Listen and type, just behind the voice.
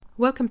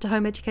Welcome to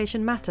Home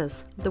Education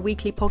Matters, the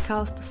weekly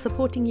podcast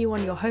supporting you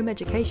on your home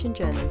education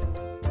journey.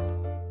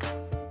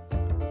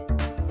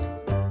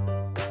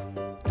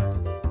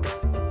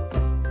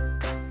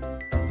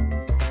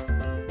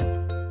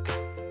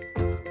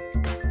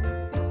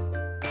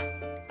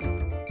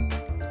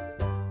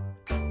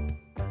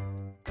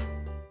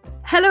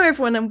 Hello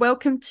everyone and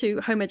welcome to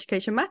Home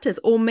Education Matters,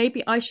 or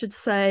maybe I should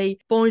say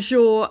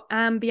bonjour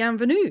and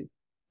bienvenue,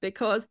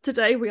 because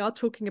today we are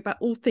talking about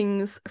all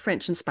things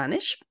French and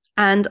Spanish.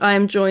 And I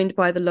am joined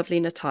by the lovely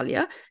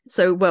Natalia.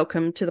 So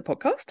welcome to the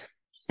podcast.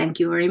 Thank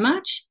you very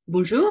much.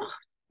 Bonjour.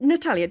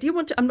 Natalia, do you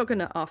want to, I'm not going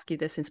to ask you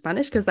this in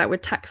Spanish because that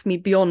would tax me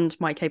beyond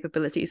my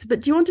capabilities,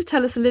 but do you want to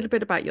tell us a little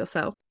bit about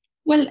yourself?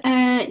 Well,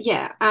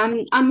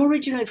 I'm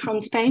originally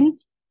from Spain.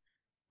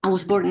 I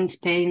was born in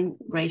Spain,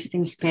 raised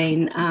in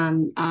Spain.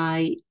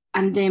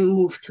 And then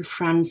moved to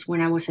France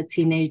when I was a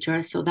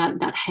teenager. So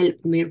that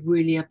helped me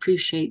really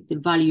appreciate the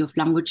value of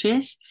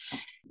languages.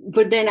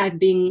 But then I've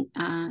been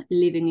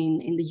living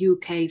in the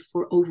UK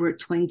for over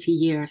 20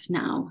 years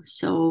now.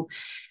 So,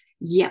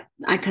 yeah,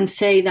 I can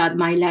say that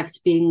my life's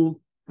been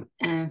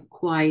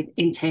quite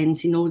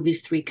intense in all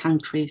these three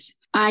countries.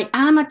 I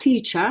am a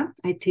teacher.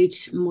 I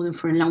teach modern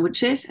foreign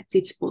languages. I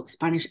teach both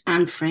Spanish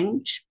and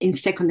French in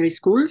secondary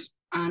schools.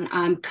 And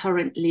I'm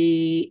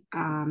currently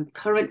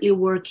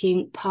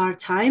working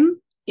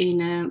part-time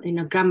in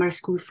a grammar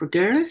school for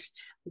girls,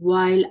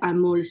 while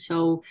I'm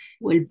also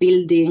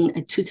building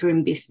a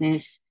tutoring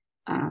business,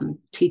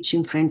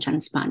 teaching French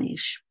and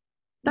Spanish.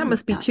 That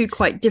must be two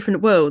quite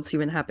different worlds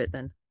you inhabit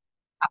then.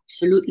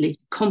 Absolutely,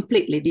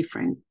 completely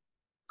different.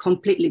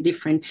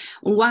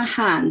 On one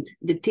hand,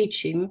 the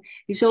teaching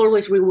is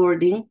always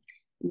rewarding,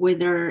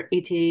 whether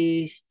it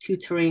is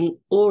tutoring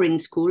or in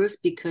schools,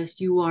 because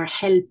you're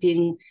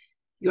helping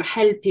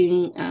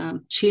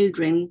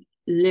children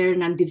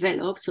learn and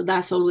develop. So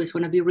that's always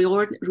going to be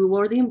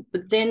rewarding.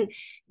 But then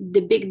the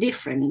big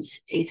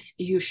difference is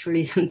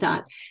usually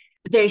that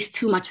there is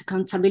too much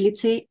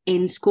accountability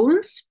in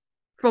schools.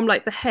 From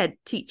like the head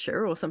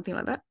teacher or something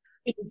like that?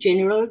 In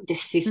general, the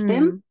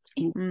system,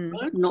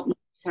 not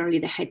necessarily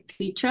the head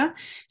teacher.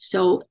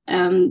 So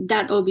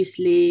that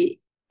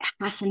obviously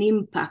has an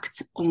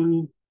impact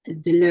on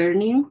the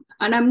learning.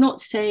 And I'm not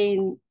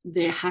saying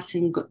there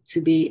hasn't got to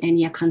be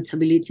any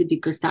accountability,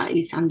 because that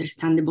is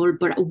understandable,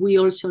 but we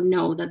also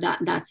know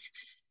that's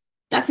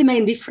the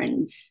main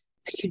difference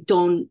that you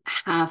don't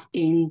have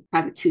in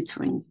private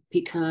tutoring,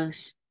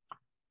 because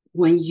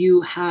when you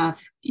have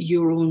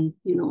your own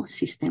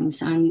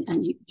systems and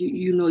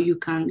you're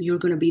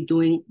going to be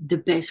doing the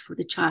best for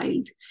the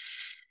child.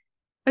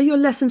 Are your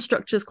lesson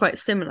structures quite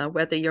similar,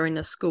 whether you're in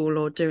a school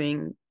or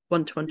doing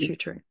one-to-one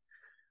tutoring?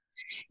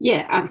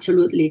 Yeah,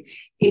 absolutely.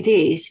 It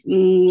is.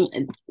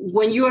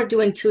 When you are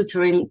doing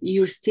tutoring,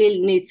 you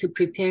still need to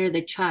prepare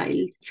the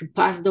child to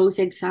pass those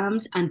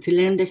exams and to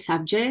learn the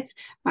subject.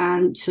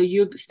 And so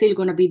you're still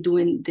going to be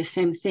doing the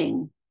same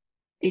thing.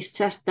 It's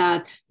just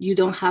that you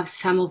don't have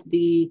some of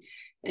the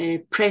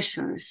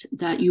pressures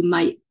that you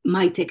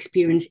might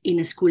experience in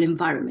a school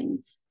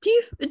environment. Do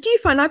you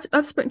find,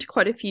 I've spoken to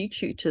quite a few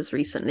tutors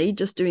recently,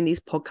 just doing these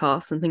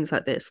podcasts and things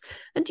like this,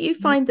 and do you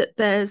find that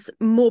there's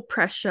more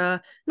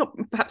pressure,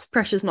 perhaps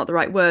pressure is not the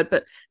right word,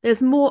 but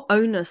there's more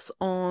onus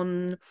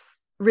on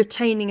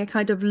retaining a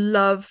kind of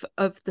love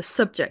of the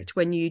subject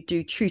when you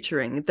do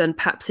tutoring than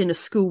perhaps in a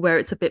school where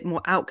it's a bit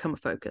more outcome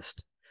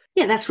focused?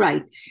 Yeah, that's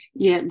right.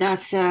 Yeah,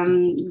 that's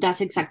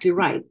exactly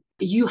right.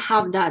 You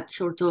have that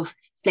sort of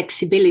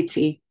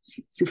flexibility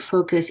to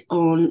focus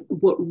on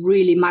what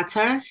really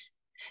matters.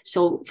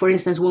 So, for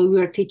instance, when we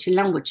were teaching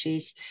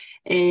languages,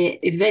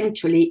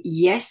 eventually,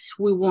 yes,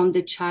 we want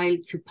the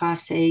child to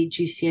pass a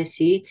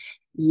GCSE.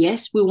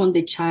 Yes, we want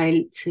the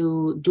child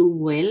to do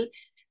well.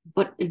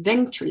 But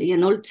eventually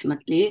and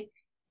ultimately,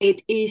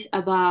 it is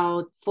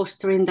about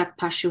fostering that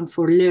passion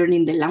for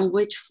learning the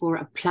language, for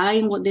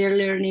applying what they're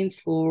learning,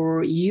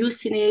 for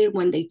using it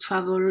when they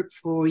travel,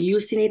 for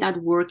using it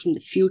at work in the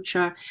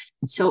future.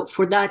 So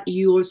for that,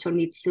 you also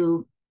need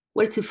to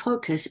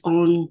focus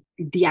on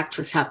the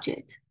actual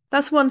subject.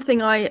 That's one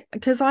thing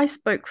because I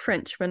spoke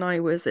French when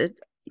I was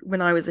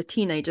a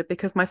teenager,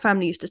 because my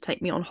family used to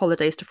take me on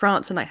holidays to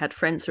France and I had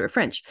friends who were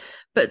French.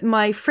 But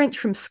my French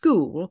from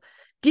school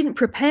didn't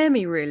prepare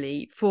me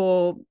really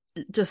for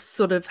just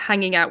sort of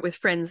hanging out with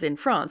friends in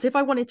France. If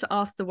I wanted to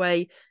ask the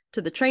way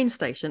to the train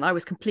station, I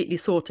was completely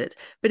sorted.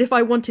 But if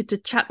I wanted to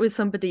chat with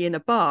somebody in a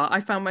bar,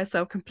 I found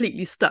myself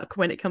completely stuck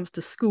when it comes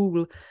to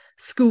school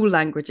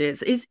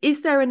languages.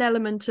 Is there an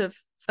element of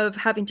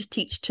having to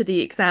teach to the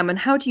exam, and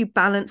how do you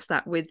balance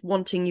that with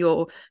wanting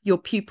your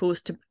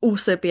pupils to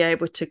also be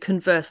able to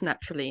converse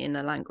naturally in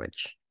a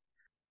language?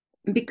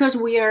 Because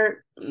we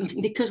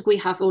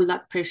have all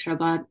that pressure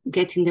about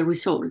getting the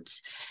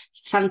results,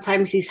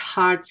 sometimes it's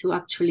hard to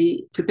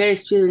actually prepare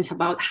students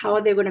about how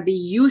they're going to be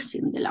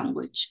using the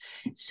language.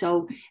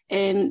 So,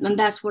 and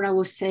that's what I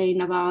was saying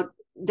about,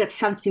 that's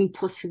something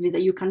possibly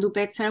that you can do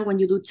better when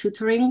you do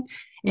tutoring.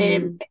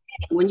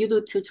 When you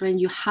do tutoring,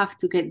 you have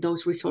to get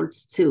those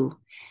results too.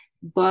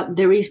 but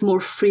there is more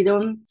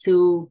freedom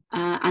to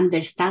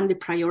understand the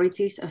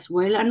priorities as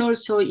well. And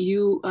also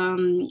you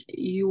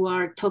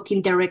are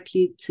talking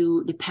directly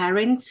to the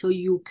parents, so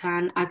you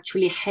can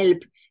actually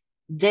help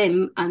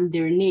them and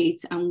their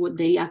needs and what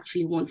they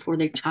actually want for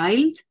their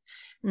child.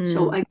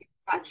 So I guess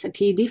that's a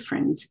key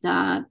difference,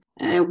 that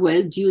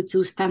due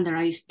to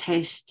standardized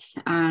tests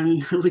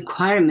and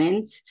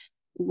requirements,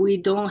 we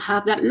don't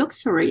have that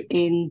luxury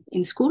in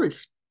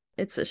schools.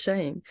 It's a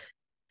shame.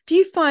 Do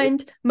you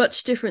find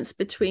much difference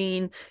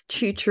between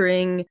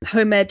tutoring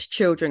home ed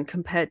children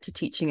compared to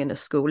teaching in a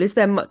school? Is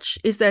there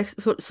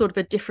sort of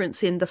a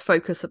difference in the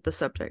focus of the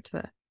subject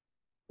there?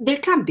 There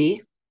can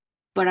be,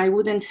 but I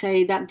wouldn't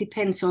say that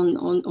depends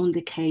on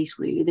the case,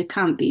 really. There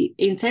can be.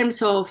 In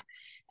terms of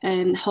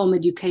home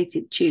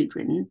educated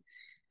children,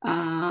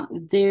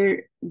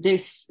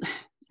 there's,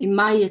 in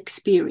my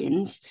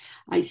experience,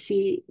 I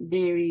see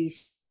there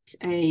is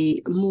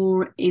they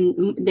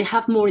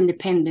have more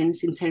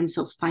independence in terms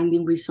of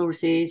finding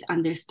resources,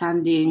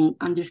 understanding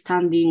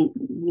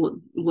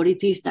what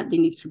it is that they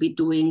need to be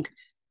doing.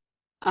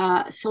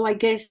 So I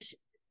guess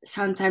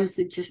sometimes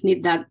they just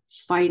need that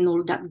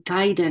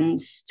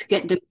guidance to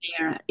get them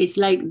there. It's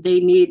like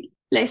they need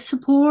less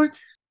support.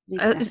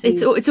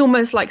 It's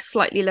almost like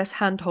slightly less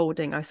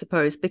hand-holding, I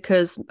suppose,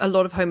 because a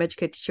lot of home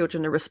educated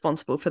children are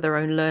responsible for their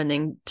own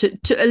learning to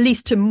at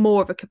least to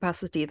more of a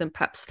capacity than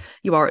perhaps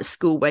you are at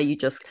school, where you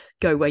just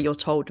go where you're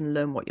told and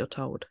learn what you're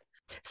told.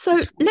 So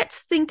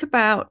let's think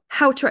about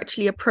how to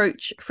actually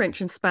approach French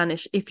and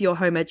Spanish if you're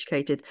home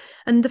educated.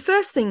 And the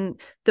first thing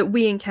that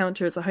we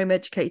encounter as a home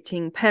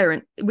educating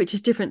parent, which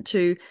is different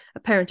to a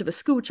parent of a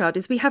school child,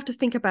 is we have to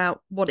think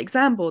about what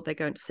exam board they're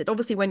going to sit.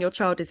 Obviously, when your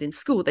child is in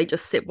school, they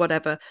just sit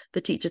whatever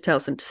the teacher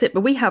tells them to sit.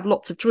 But we have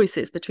lots of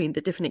choices between the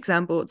different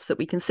exam boards that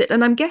we can sit.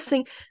 And I'm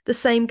guessing the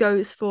same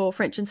goes for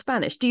French and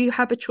Spanish. Do you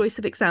have a choice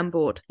of exam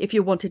board if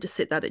you wanted to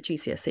sit that at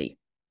GCSE?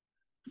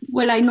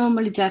 Well, I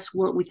normally just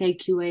work with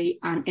AQA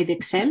and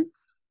Edexcel.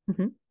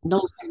 Mm-hmm.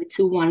 Those are the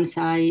two ones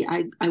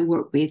I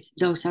work with.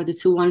 Those are the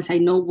two ones I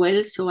know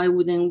well. So I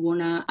wouldn't want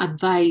to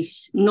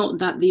advise, not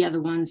that the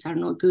other ones are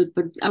not good,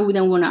 but I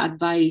wouldn't want to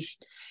advise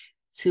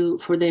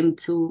for them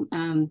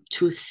to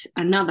choose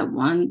another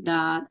one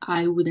that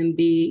I wouldn't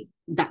be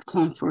that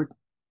comfortable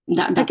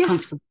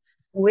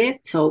with.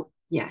 So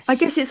yes. I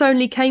guess it's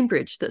only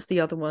Cambridge that's the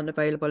other one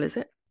available, is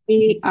it?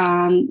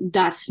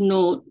 That's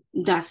not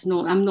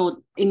I'm not,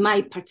 in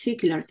my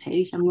particular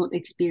case, I'm not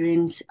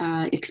experienced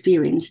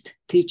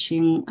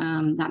teaching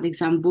that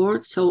exam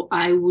board, so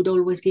I would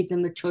always give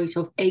them the choice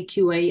of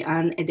AQA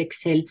and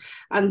Edexcel.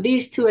 And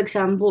these two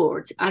exam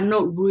boards are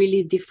not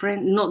really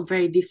different, not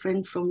very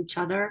different from each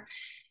other.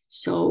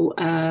 So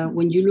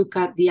when you look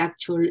at the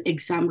actual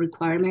exam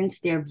requirements,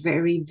 they are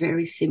very,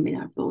 very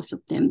similar, both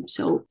of them.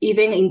 So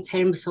even in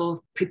terms of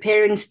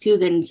preparing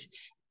students,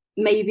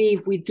 maybe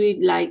if we do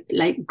it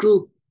like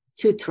group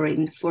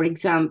tutoring, for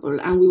example,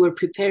 and we were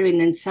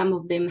preparing and some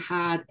of them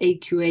had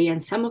AQA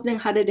and some of them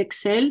had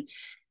Edexcel,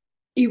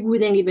 it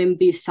wouldn't even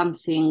be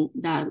something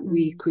that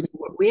we could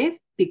work with,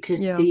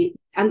 because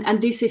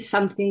and this is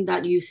something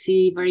that you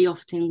see very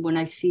often when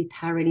I see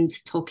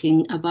parents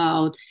talking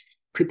about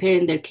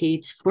preparing their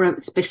kids for a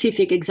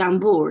specific exam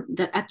board,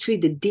 that actually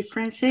the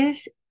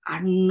differences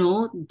are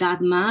not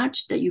that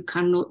much that you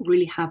cannot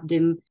really have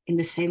them in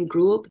the same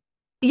group.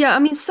 Yeah, I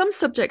mean, some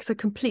subjects are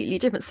completely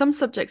different. Some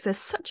subjects, there's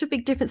such a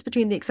big difference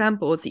between the exam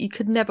boards that you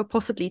could never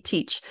possibly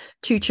teach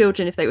two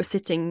children if they were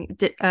sitting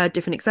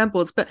different exam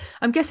boards. But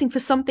I'm guessing for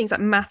some things,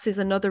 like maths is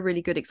another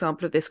really good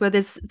example of this, where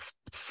there's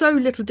so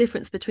little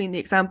difference between the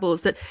exam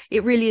boards that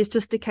it really is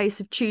just a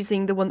case of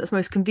choosing the one that's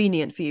most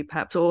convenient for you,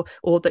 perhaps, or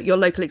that your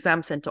local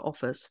exam centre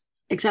offers.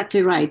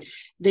 Exactly right.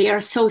 They are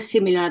so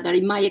similar that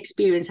in my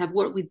experience, I've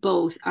worked with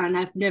both and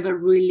I've never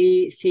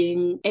really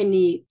seen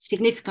any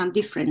significant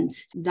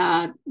difference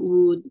that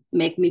would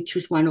make me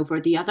choose one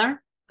over the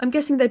other. I'm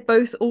guessing they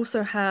both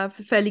also have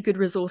fairly good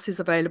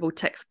resources available,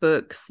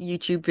 textbooks,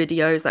 YouTube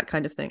videos, that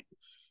kind of thing.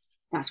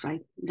 That's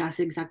right. That's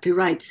exactly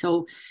right.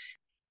 So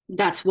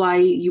that's why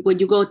when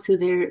you go to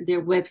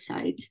their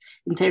websites,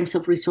 in terms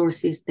of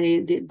resources,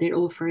 their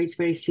offer is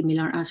very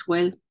similar as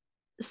well.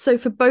 So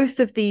for both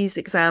of these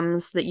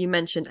exams that you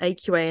mentioned,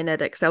 AQA and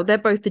Edexcel, they're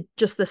both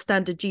just the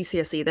standard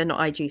GCSE. They're not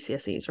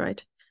IGCSEs,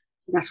 right?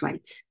 That's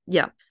right.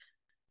 Yeah.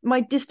 My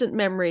distant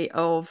memory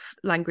of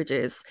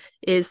languages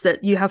is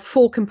that you have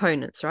 4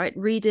 components, right?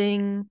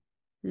 Reading,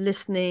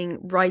 listening,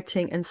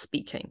 writing, and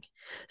speaking.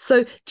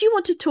 So do you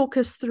want to talk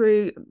us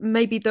through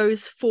maybe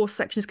those 4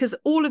 sections? Because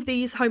all of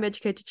these home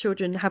educated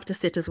children have to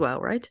sit as well,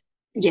 right?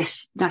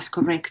 Yes, that's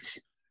correct.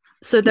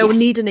 So they'll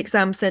need an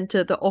exam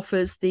centre that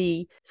offers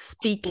the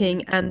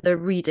speaking and the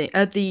reading,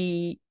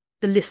 the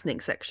listening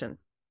section.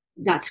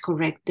 That's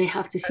correct. They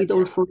have to see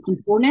all 4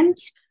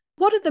 components.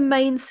 What are the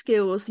main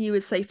skills you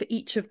would say for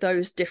each of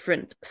those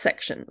different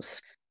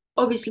sections?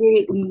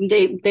 Obviously,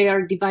 they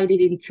are divided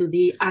into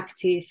the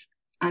active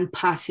and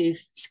passive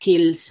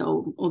skills.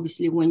 So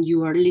obviously, when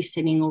you are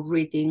listening or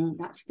reading,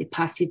 that's the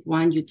passive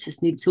one. You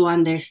just need to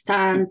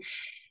understand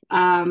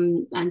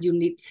and you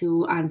need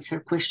to answer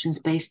questions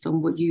based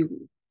on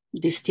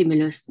the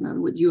stimulus,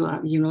 what you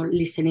are,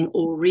 listening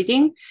or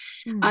reading.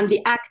 And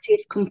the active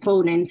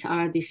components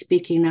are the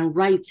speaking and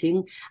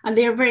writing, and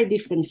they are very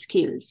different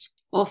skills.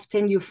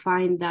 Often you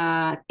find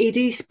that it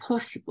is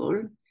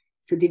possible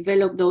to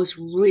develop those,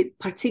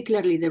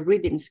 particularly the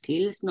reading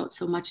skills, not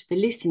so much the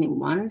listening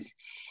ones,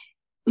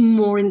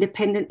 more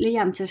independently.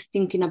 I'm just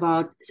thinking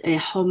about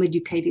home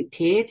educated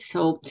kids.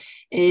 So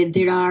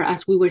there are,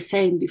 as we were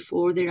saying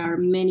before, there are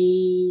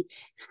many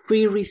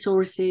free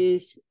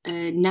resources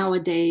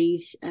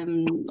nowadays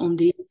on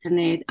the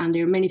internet, and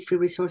there are many free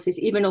resources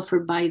even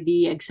offered by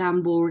the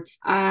exam boards.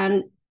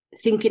 And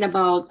thinking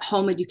about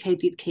home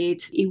educated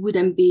kids, it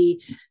wouldn't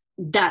be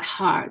that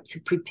hard to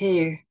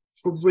prepare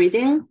for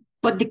reading.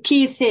 But the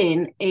key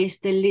thing is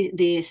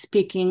the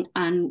speaking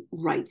and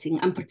writing,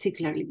 and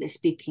particularly the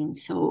speaking.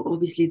 So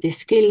obviously the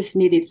skills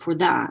needed for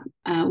that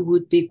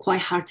would be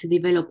quite hard to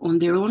develop on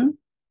their own.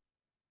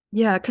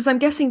 Yeah, because I'm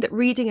guessing that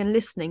reading and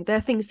listening,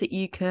 they're things that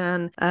you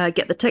can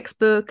get the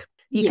textbook.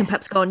 You can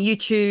perhaps go on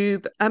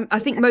YouTube. I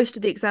think most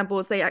of the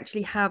examples, they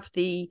actually have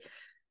the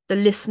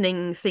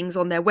listening things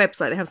on their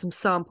website. They have some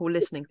sample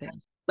listening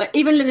things. But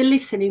even the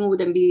listening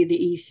wouldn't be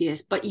the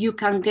easiest. But you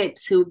can get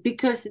to,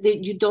 because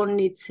you don't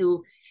need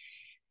to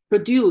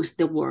produce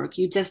the work,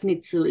 you just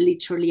need to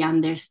literally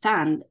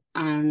understand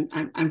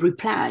and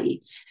reply.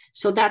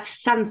 So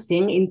that's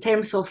something in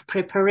terms of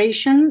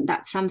preparation,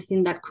 that's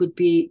something that could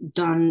be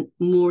done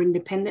more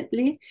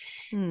independently.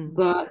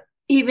 But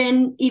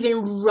even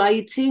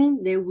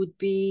writing, there would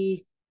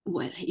be,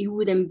 well, it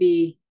wouldn't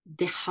be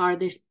the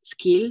hardest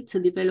skill to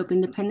develop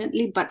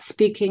independently, but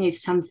speaking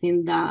is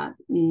something that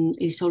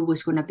is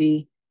always going to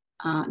be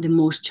the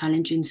most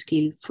challenging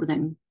skill for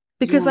them.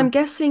 Because I'm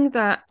guessing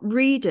that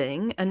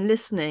reading and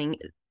listening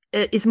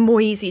is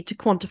more easy to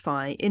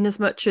quantify in as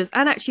much as,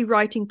 and actually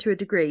writing to a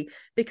degree,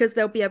 because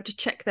they'll be able to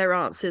check their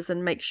answers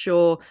and make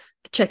sure,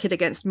 check it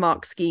against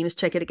mark schemes,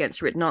 check it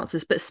against written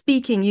answers. But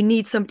speaking, you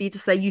need somebody to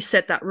say, you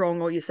said that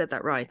wrong or you said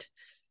that right.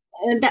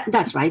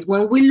 That's right.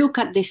 When we look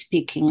at the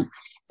speaking,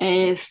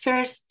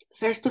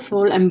 first of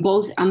all, and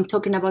both, I'm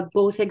talking about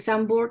both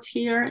exam boards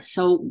here.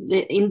 So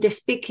in the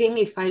speaking,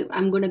 if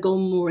I'm going to go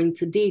more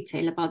into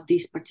detail about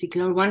this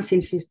particular one,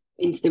 since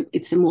it's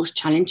the most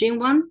challenging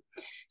one.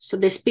 So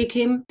the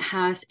speaking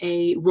has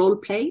a role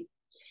play,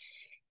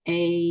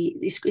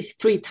 it's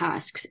 3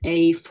 tasks,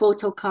 a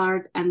photo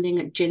card, and then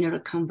a general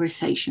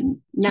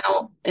conversation.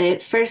 Now,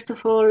 first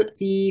of all,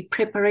 the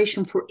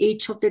preparation for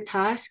each of the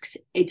tasks,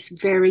 it's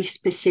very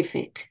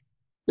specific.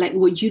 Like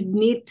what you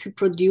need to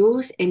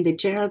produce in the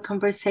general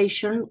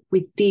conversation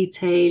with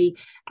detail,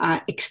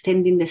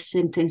 extending the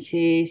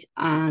sentences,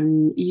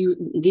 and you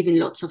giving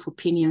lots of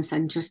opinions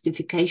and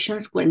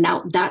justifications. Well,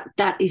 now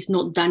that is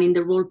not done in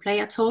the role play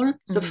at all.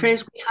 So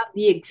first we have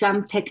the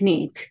exam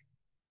technique.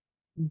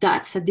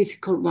 That's a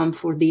difficult one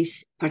for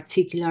this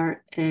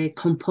particular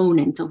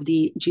component of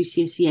the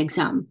GCSE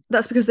exam.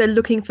 That's because they're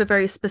looking for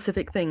very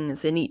specific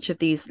things in each of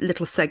these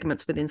little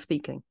segments within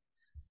speaking.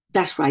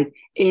 That's right.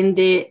 In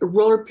the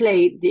role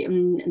play,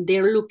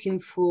 they're looking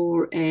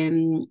for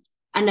an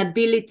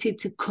ability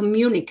to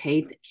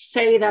communicate.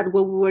 Say that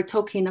what we were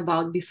talking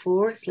about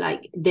before, it's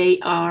like they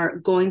are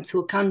going to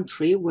a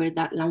country where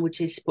that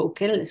language is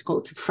spoken. Let's go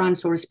to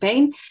France or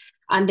Spain,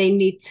 and they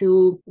need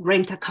to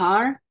rent a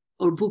car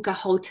or book a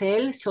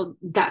hotel. So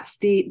that's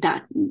the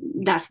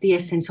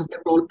essence of the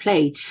role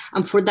play.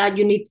 And for that,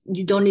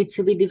 you don't need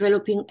to be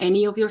developing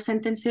any of your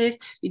sentences.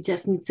 You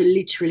just need to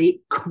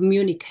literally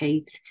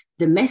communicate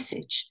the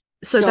message.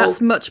 So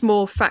that's much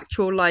more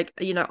factual, like,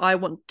 I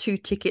want 2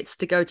 tickets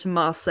to go to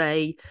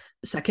Marseille,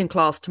 2nd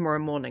class tomorrow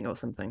morning or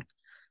something.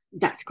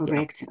 That's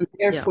correct. And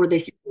therefore,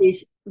 this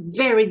is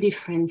very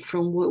different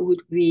from what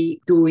would be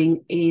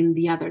doing in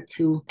the other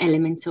 2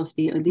 elements of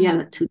the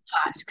other 2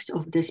 tasks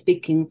of the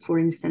speaking. For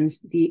instance,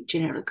 the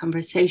general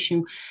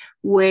conversation,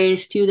 where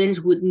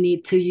students would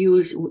need to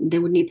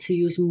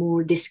use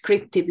more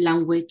descriptive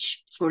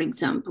language, for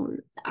example.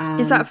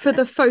 Is that for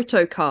the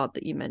photo card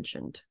that you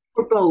mentioned?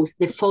 For both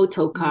the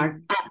photo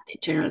card and the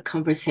general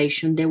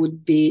conversation, they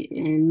would be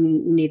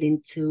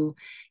needing to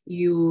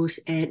use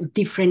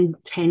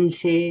different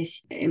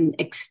tenses,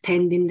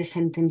 extending the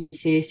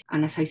sentences,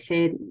 and as I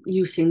said,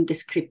 using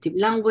descriptive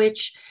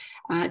language,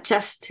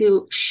 just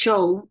to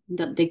show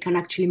that they can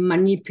actually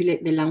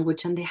manipulate the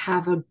language and they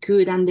have a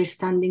good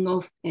understanding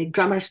of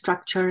grammar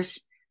structures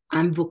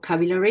and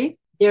vocabulary.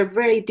 They're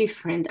very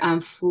different,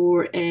 and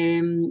for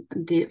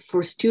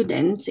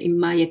students, in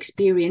my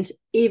experience,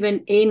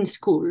 even in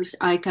schools,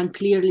 I can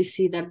clearly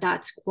see that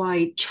that's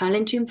quite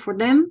challenging for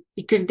them,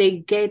 because they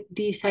get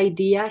this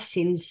idea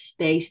since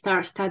they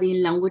start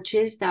studying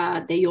languages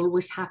that they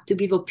always have to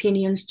give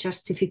opinions,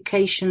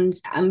 justifications,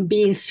 and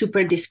being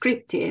super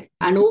descriptive.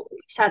 And all of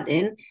a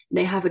sudden,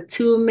 they have a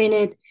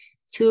 2-minute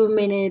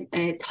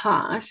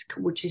task,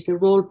 which is the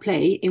role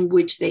play, in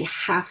which they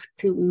have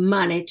to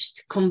manage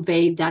to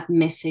convey that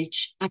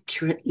message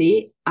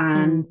accurately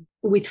and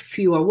with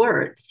fewer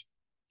words.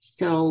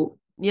 So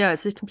Yeah,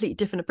 it's a completely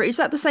different approach. Is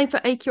that the same for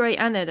AQA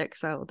and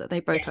EdXL, that they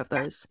both Yes, have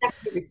that's those?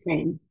 exactly the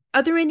same.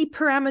 Are there any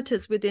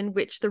parameters within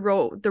which the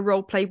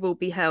role play will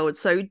be held?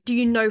 So do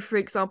you know, for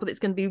example, it's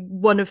going to be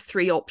one of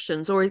three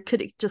options, or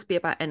could it just be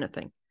about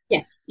anything?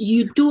 Yeah,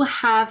 you do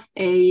have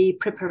a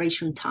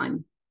preparation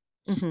time.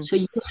 Mm-hmm. So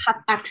you have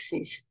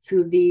access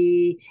to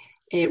the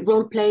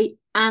role play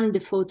and the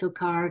photo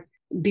card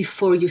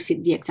before you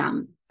sit the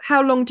exam.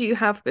 How long do you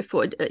have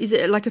before? Is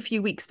it like a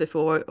few weeks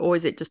before, or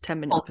is it just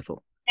 10 minutes Oh,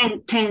 before?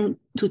 10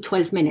 to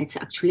 12 minutes,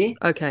 actually.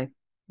 Okay,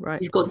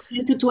 right. You've got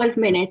 10 to 12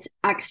 minutes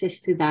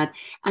access to that.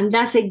 And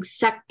that's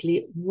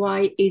exactly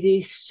why it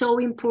is so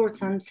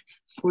important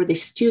for the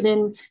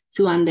student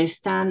to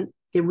understand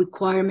the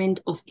requirement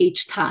of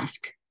each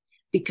task,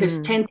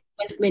 because 10 to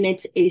 12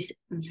 minutes is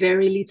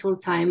very little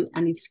time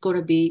and it's got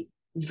to be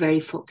very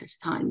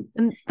focused time.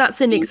 And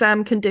that's in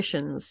exam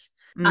conditions.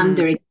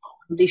 Under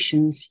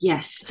conditions,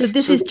 yes. So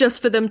this So is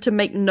just for them to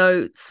make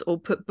notes or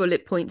put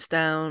bullet points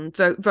down,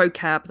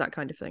 vocab, that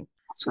kind of thing.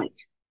 that's right.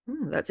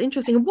 That's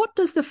interesting. And what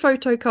does the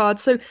photo card?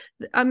 So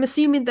I'm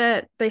assuming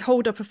that they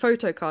hold up a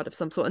photo card of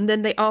some sort and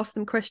then they ask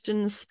them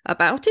questions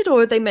about it,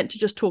 or are they meant to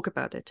just talk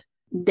about it?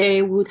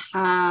 They would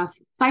have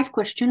 5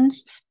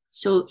 questions.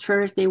 So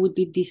first they would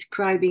be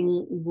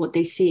describing what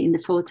they see in the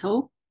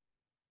photo.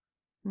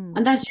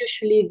 And that's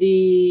usually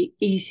the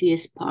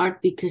easiest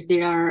part, because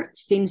there are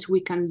things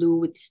we can do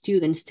with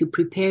students to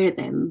prepare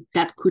them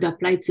that could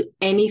apply to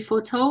any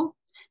photo.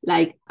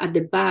 Like at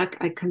the back,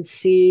 I can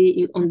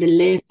see on the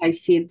left, I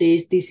see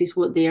this is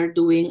what they are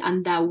doing.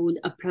 And that would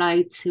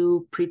apply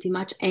to pretty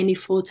much any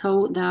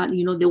photo that,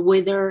 the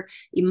weather,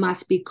 it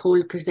must be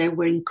cold because they're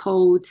wearing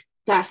coats.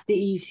 That's the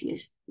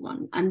easiest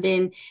one. And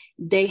then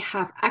they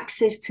have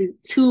access to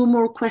 2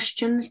 more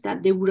questions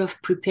that they would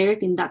have prepared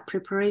in that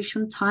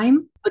preparation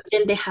time. But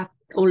then they have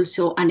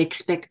also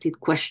unexpected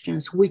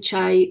questions, which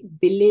I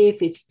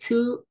believe is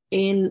 2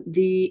 in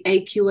the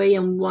AQA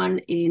and 1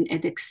 in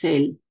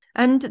EdXL.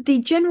 And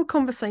the general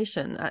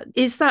conversation,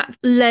 is that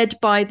led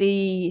by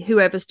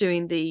whoever's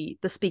doing the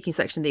speaking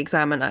section, the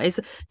examiner?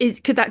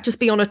 Could that just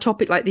be on a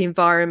topic like the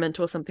environment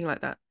or something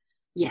like that?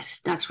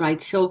 Yes, that's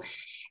right. So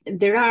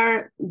there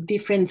are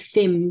different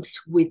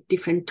themes with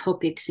different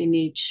topics in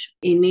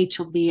each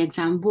of the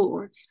exam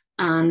boards,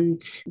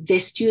 and the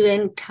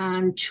student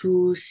can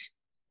choose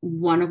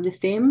one of the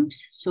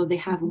themes. So they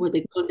have what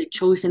they call the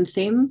chosen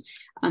theme,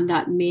 and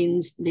that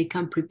means they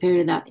can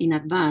prepare that in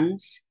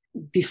advance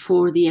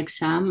before the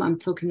exam. I'm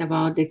talking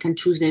about they can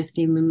choose their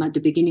theme at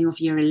the beginning of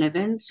year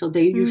 11. So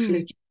they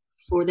usually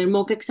for their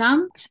mock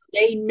exam. So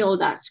they know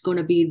that's going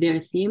to be their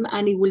theme,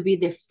 and it will be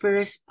the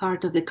first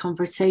part of the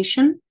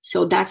conversation.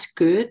 So that's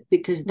good,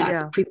 because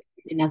that's prepared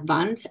in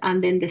advance.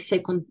 And then the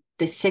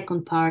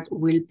second part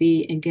will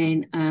be,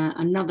 again,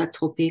 another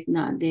topic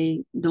that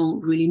they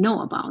don't really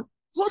know about.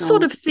 What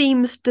sort of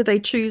themes do they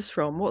choose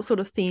from? What sort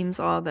of themes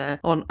are there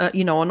on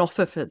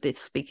offer for this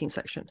speaking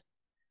section?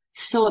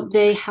 So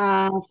they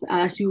have,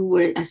 as you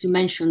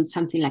mentioned,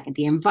 something like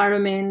the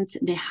environment.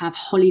 They have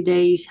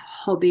holidays,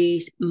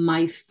 hobbies,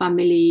 my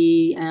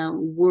family,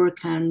 work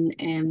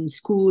and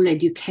school,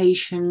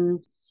 education,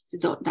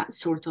 that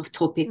sort of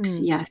topics.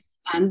 Yeah,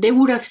 and they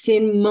would have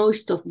seen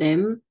most of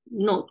them,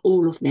 not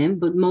all of them,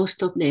 but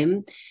most of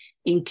them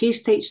in Key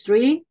Stage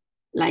 3,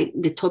 like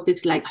the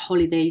topics like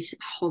holidays,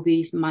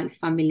 hobbies, my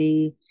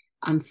family,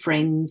 and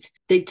friends.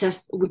 We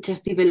just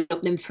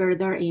develop them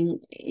further in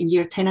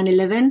year 10 and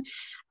 11.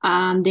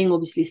 And then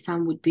obviously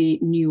some would be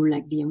new,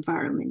 like the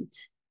environment.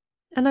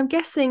 And I'm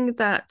guessing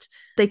that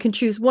they can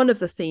choose one of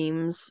the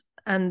themes,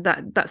 and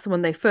that's the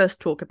one they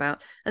first talk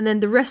about. And then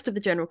the rest of the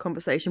general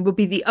conversation will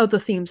be the other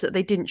themes that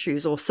they didn't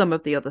choose, or some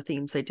of the other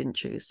themes they didn't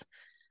choose.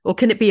 Or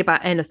can it be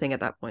about anything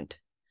at that point?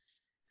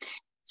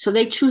 So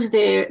they choose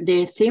their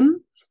theme,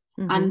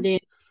 and then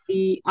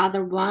the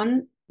other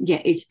one,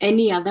 it's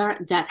any other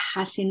that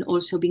hasn't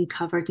also been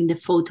covered in the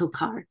photo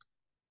card.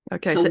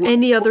 Okay, so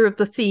any other of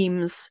the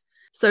themes.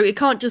 So they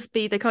can't just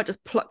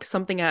pluck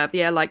something out of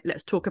the air, like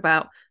let's talk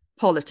about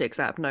politics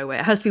out of nowhere.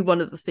 It has to be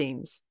one of the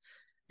themes.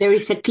 There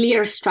is a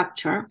clear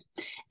structure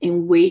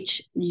in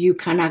which you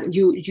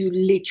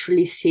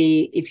literally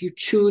see, if you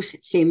choose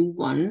theme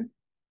 1,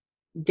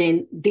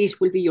 then this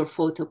will be your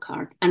photo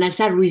card. And as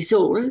a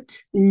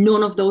result,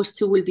 none of those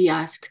 2 will be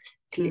asked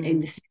in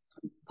the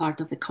second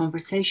part of the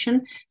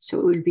conversation. So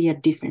it will be a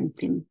different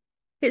theme.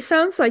 It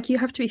sounds like you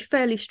have to be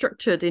fairly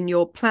structured in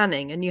your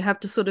planning, and you have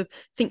to sort of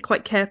think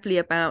quite carefully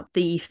about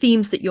the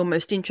themes that you're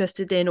most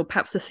interested in, or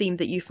perhaps the theme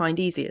that you find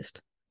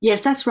easiest. Yes,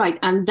 that's right.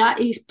 And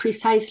that is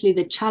precisely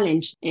the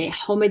challenge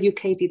home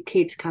educated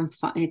kids can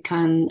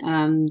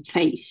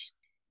face,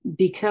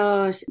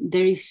 because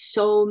there is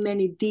so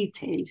many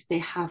details they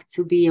have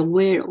to be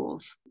aware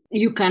of.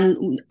 You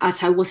can,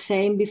 as I was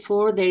saying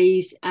before, there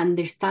is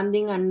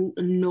understanding and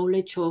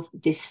knowledge of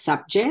the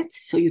subject.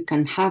 So you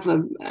can have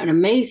an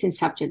amazing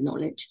subject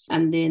knowledge.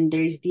 And then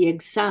there is the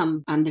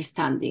exam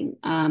understanding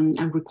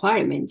and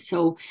requirements.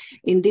 So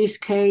in this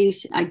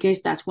case, I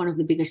guess that's one of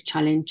the biggest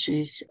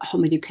challenges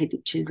home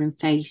educated children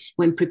face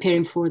when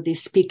preparing for the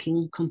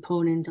speaking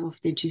component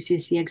of the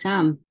GCSE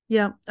exam.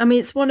 Yeah, I mean,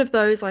 it's one of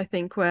those, I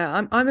think, where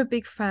I'm a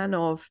big fan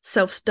of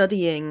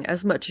self-studying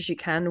as much as you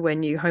can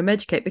when you home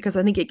educate, because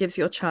I think it gives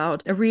your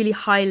child a really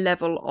high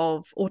level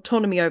of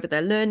autonomy over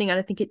their learning. And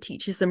I think it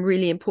teaches them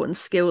really important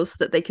skills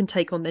that they can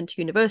take on then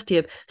to university,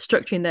 of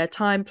structuring their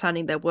time,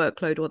 planning their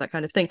workload, all that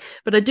kind of thing.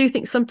 But I do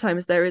think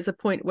sometimes there is a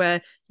point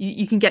where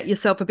you can get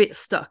yourself a bit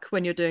stuck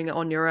when you're doing it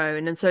on your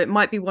own. And so it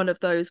might be one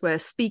of those where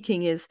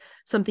speaking is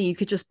something you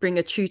could just bring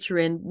a tutor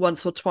in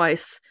once or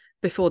twice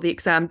before the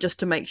exam, just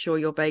to make sure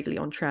you're vaguely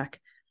on track.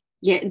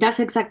 Yeah,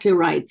 that's exactly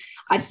right.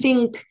 I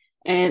think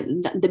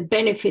the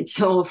benefits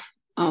of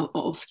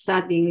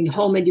studying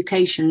home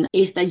education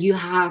is that you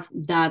have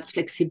that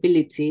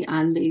flexibility,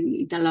 and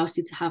it allows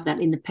you to have that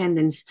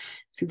independence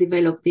to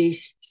develop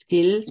these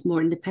skills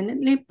more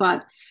independently.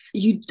 But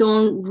you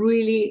don't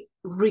really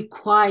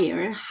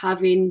require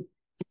having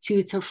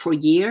tutor for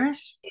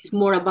years. It's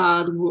more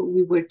about what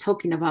we were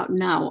talking about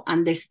now,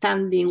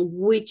 understanding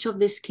which of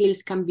the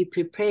skills can be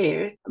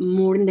prepared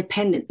more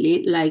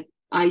independently. Like,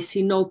 I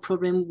see no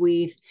problem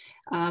with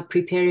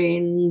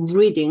preparing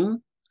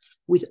reading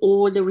with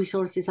all the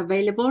resources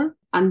available,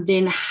 and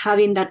then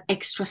having that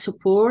extra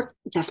support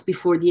just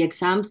before the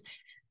exams.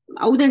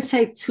 I wouldn't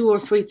say 2 or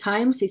 3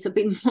 times. It's a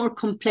bit more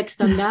complex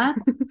than that.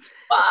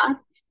 But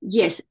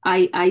yes,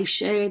 I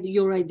shared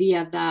your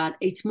idea that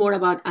it's more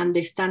about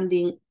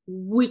understanding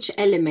which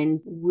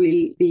element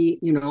will be,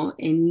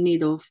 in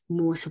need of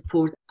more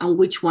support, and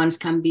which ones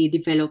can be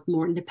developed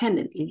more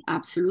independently.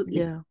 Absolutely.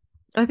 Yeah,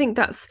 I think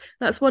that's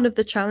one of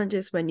the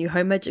challenges when you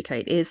home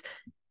educate is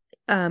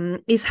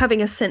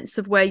having a sense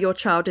of where your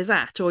child is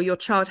at, or your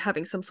child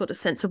having some sort of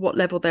sense of what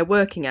level they're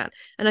working at.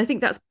 And I think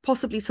that's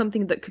possibly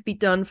something that could be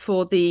done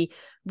for the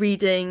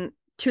reading,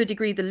 to a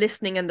degree, the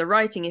listening and the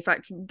writing. In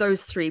fact,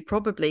 those three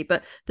probably,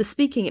 but the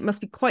speaking, it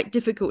must be quite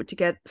difficult to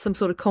get some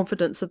sort of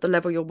confidence of the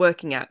level you're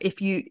working at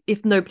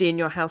if nobody in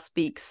your house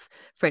speaks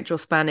French or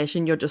Spanish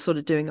and you're just sort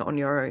of doing it on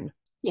your own.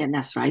 Yeah,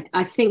 that's right.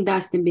 I think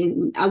that's the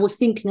main. I was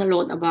thinking a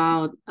lot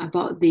about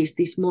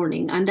this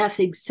morning, and that's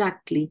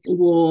exactly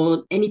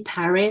what any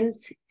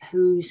parent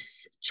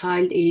whose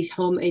child is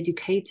home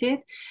educated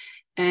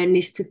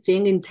needs to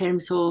think in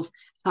terms of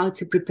how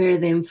to prepare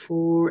them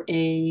for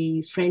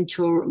a French,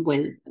 or,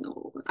 well,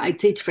 I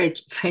teach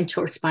French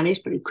or Spanish,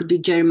 but it could be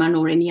German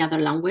or any other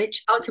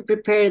language. How to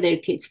prepare their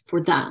kids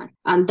for that,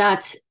 and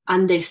that's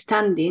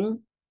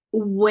understanding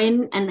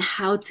when and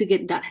how to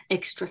get that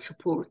extra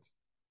support.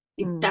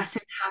 It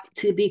doesn't have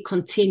to be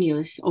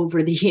continuous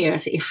over the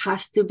years. It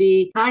has to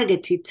be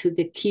targeted to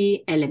the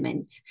key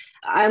elements.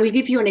 I will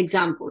give you an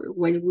example.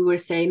 When we were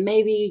saying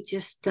maybe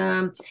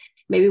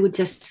we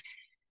just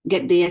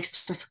get the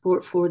extra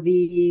support for I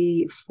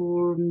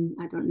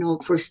don't know,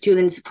 for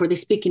students for the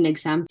speaking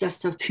exam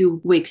just a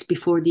few weeks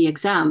before the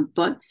exam.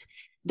 But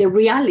the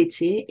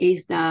reality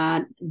is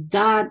that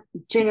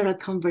general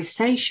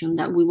conversation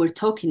that we were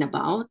talking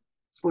about,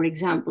 for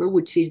example,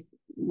 which is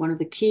one of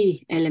the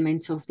key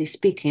elements of the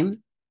speaking,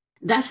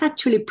 that's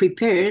actually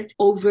prepared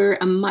over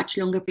a much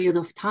longer period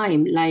of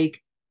time,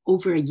 like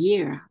over a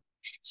year.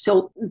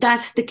 So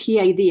that's the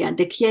key idea.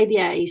 The key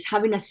idea is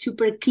having a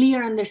super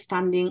clear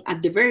understanding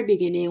at the very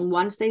beginning,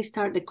 once they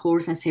start the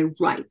course, and say,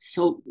 right,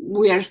 so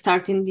we are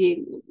starting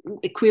the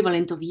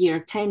equivalent of year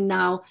 10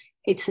 now.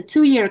 It's a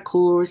 2-year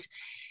course.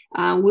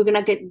 We're going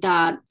to get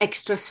that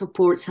extra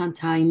support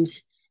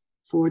sometimes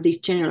for this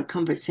general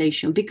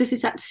conversation, because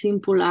it's as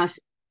simple as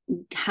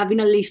having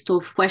a list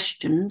of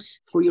questions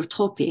for your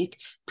topic,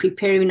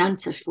 preparing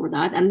answers for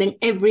that, and then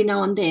every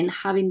now and then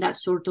having that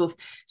sort of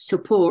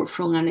support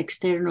from an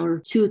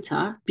external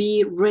tutor.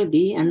 Be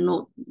ready and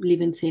not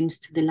leaving things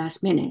to the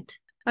last minute.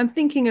 I'm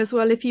thinking as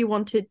well, if you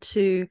wanted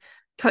to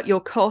cut your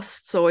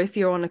costs, or if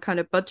you're on a kind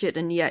of budget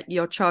and yet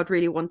your child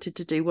really wanted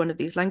to do one of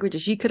these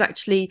languages, you could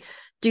actually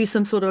do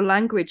some sort of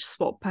language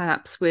swap,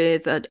 perhaps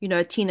with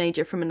a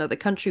teenager from another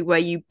country, where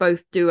you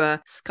both do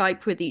a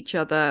Skype with each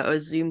other, or a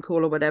Zoom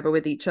call or whatever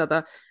with each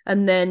other,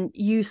 and then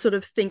you sort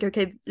of think,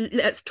 okay,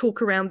 let's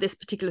talk around this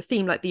particular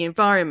theme, like the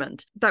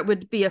environment. That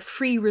would be a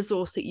free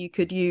resource that you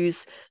could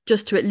use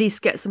just to at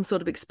least get some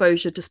sort of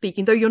exposure to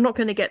speaking, though you're not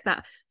going to get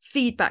that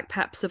feedback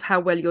perhaps of how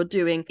well you're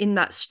doing in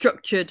that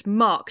structured,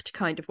 marked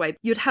kind of way.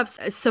 You'd have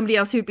somebody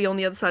else who'd be on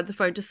the other side of the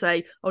phone to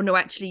say, oh no,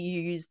 actually you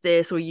use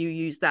this, or you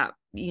use that,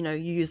 you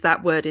use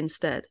that word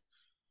instead.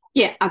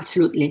 Yeah,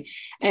 absolutely.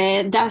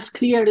 That's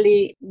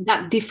clearly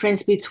that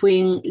difference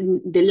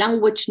between the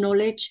language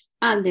knowledge,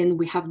 and then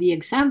we have the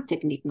exam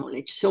technique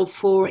knowledge. So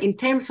in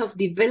terms of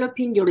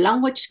developing your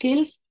language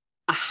skills,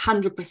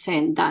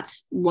 100%,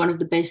 that's one of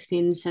the best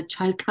things a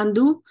child can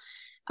do.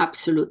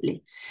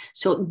 Absolutely.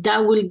 So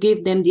that will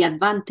give them the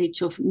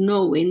advantage of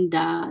knowing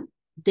that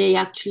they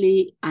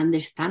actually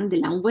understand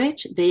the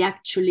language. They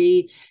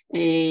actually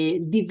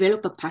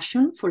develop a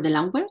passion for the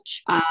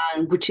language,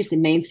 which is the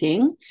main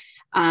thing.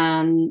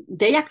 And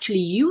they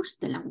actually use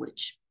the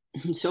language.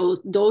 So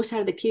those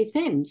are the key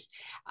things.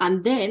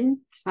 And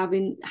then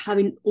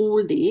having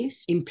all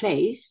this in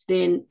place,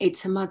 then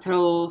it's a matter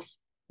of,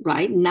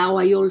 right, now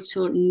I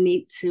also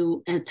need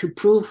to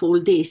prove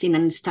all this in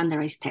a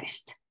standardized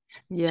test.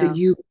 Yeah. So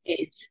you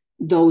get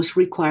those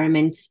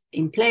requirements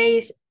in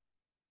place,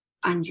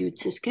 and you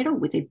just get on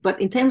with it.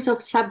 But in terms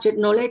of subject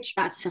knowledge,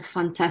 that's a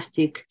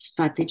fantastic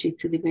strategy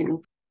to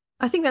develop.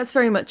 I think that's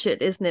very much it,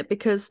 isn't it?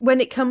 Because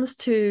when it comes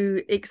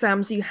to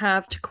exams, you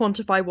have to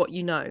quantify what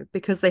you know,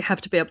 because they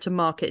have to be able to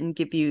mark it and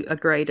give you a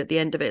grade at the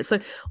end of it. So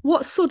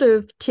what sort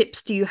of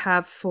tips do you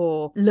have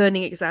for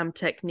learning exam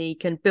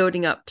technique and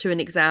building up to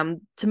an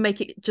exam to make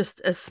it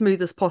just as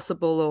smooth as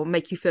possible or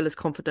make you feel as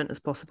confident as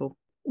possible?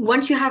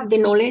 Once you have the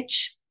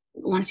knowledge,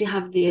 once you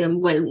have the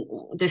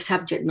the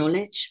subject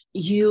knowledge,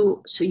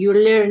 you're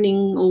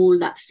learning all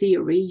that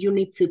theory. You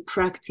need to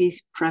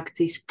practice,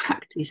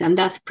 and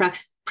that's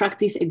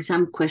practice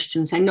exam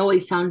questions. I know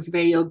it sounds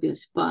very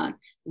obvious, but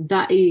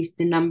that is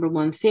the number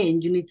one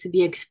thing. You need to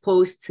be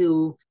exposed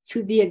to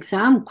the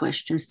exam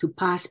questions, to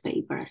past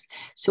papers.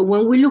 So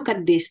when we look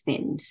at these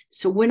things,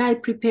 so when I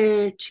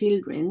prepare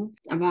children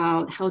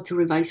about how to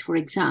revise for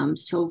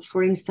exams, so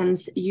for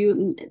instance,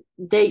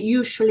 they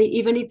usually,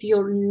 even if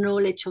your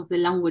knowledge of the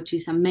language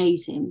is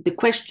amazing, the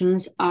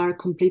questions are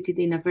completed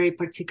in a very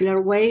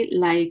particular way.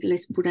 Like,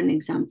 let's put an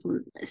example.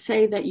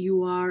 Say that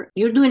you're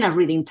doing a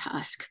reading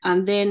task,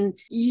 and then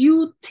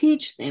you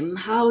teach them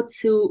how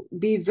to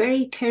be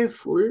very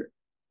careful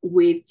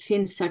with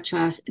things such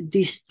as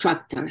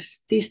distractors,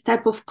 these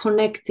type of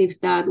connectives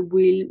that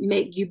will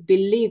make you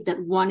believe that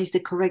one is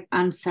the correct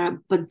answer,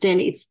 but then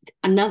it's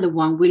another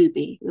one will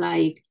be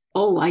like,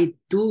 oh, I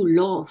do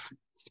love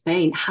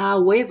Spain,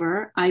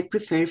 however, I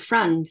prefer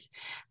France.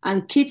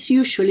 And kids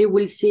usually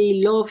will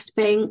say, love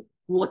Spain,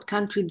 what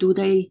country do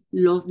they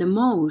love the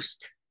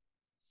most?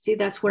 See,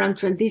 that's what I'm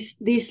trying.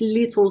 These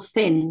little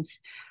things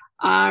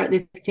are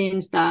the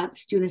things that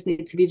students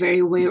need to be very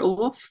aware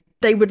of.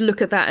 They would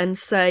look at that and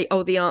say,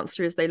 oh, the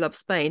answer is they love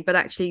Spain. But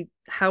actually,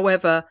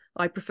 however,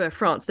 I prefer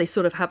France. They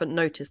sort of haven't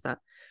noticed that.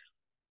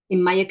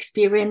 In my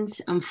experience,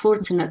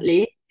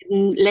 unfortunately,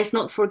 let's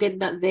not forget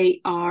that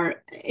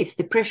it's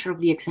the pressure of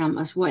the exam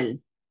as well.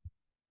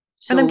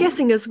 So, and I'm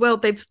guessing as well,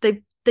 they've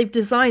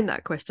designed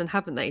that question,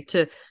 haven't they,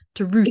 to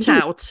root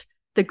out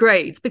the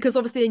grades, because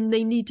obviously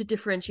they need to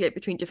differentiate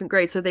between different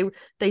grades. So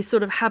they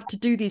sort of have to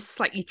do these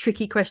slightly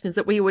tricky questions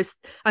that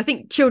I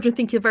think children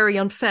think are very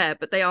unfair,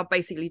 but they are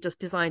basically just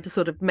designed to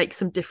sort of make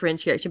some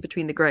differentiation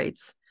between the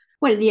grades.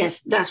 Well, yes,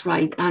 that's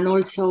right. And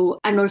also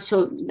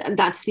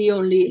that's the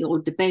only,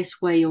 or the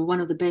best way, or one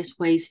of the best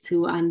ways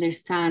to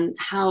understand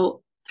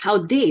how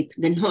deep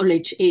the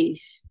knowledge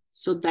is,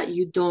 so that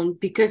you don't,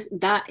 because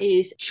that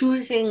is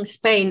choosing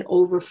Spain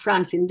over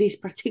France in this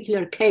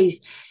particular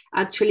case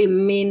actually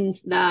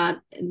means that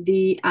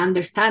the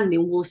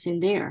understanding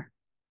wasn't there,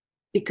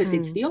 because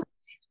it's the opposite,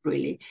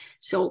 really.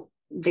 So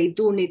they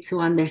do need to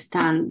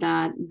understand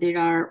that there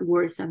are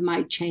words that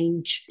might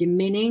change the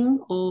meaning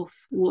of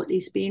what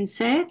is being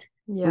said.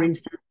 Yeah. For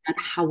instance,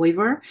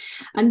 however,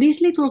 and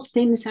these little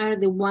things are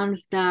the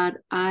ones that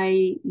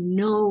I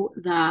know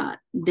that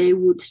they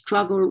would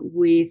struggle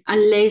with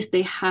unless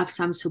they have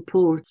some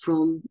support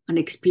from an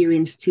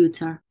experienced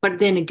tutor. But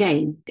then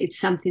again, it's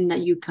something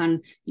that you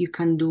can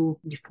do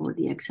before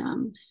the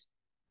exams.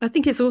 I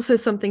think it's also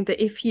something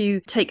that if you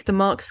take the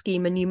mark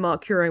scheme and you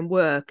mark your own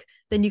work,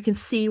 then you can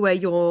see where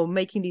you're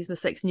making these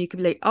mistakes, and you can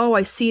be like, oh,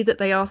 I see that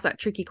they asked that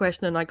tricky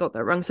question and I got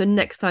that wrong. So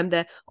next time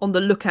they're on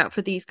the lookout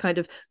for these kind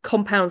of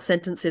compound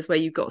sentences where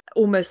you've got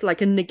almost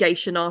like a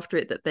negation after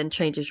it that then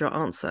changes your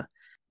answer.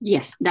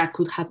 Yes, that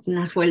could happen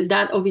as well.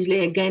 That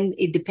obviously, again,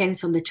 it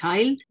depends on the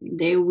child.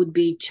 There would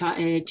be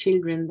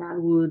children that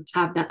would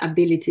have that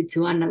ability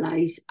to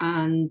analyze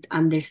and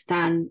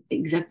understand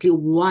exactly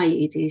why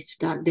it is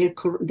that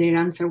their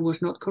answer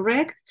was not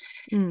correct.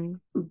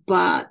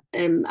 But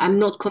I'm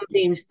not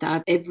convinced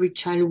that every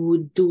child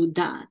would do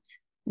that.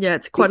 Yeah,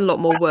 it's quite a lot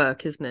more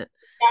work, isn't it?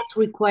 That's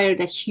required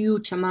a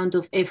huge amount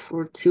of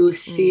effort to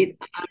sit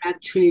and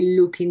actually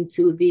look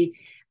into the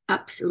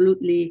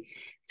absolutely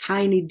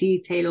tiny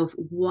detail of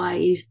why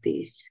is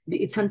this.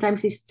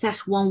 Sometimes it's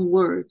just one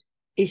word.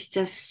 It's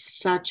just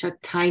such a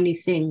tiny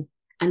thing,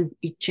 and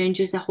it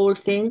changes the whole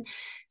thing.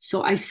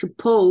 So I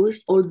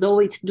suppose, although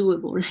it's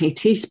doable,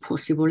 it is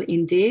possible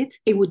indeed.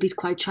 It would be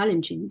quite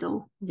challenging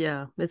though.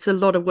 Yeah, it's a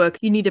lot of work.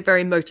 You need a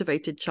very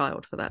motivated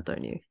child for that,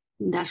 don't you?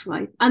 That's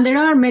right. And there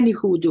are many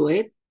who do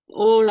it.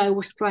 All I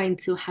was trying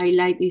to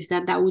highlight is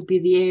that would be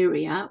the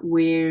area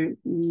where,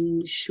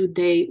 should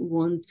they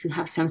want to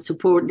have some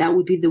support, that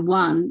would be the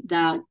one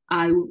that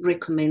I would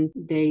recommend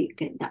they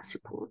get that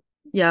support.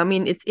 Yeah, I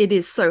mean, it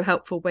is so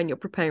helpful when you're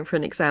preparing for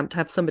an exam to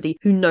have somebody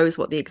who knows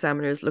what the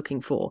examiner is looking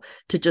for,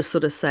 to just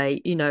sort of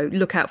say,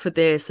 look out for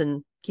this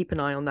and keep an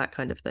eye on that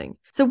kind of thing.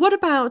 So what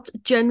about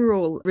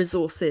general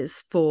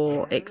resources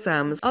for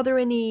exams? Are there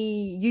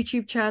any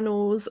YouTube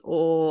channels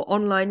or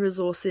online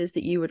resources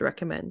that you would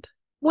recommend?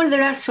 Well,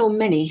 there are so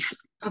many.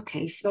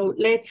 Okay, so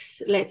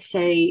let's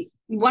say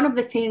one of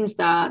the things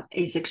that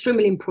is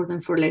extremely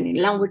important for learning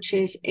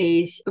languages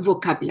is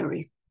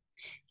vocabulary.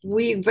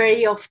 We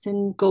very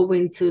often go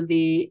into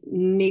the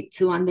need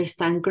to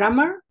understand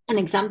grammar and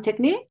exam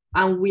technique,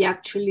 and we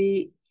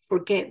actually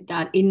forget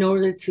that in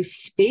order to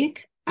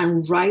speak,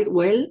 and write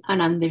well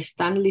and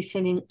understand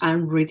listening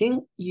and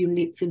reading, you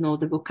need to know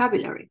the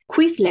vocabulary.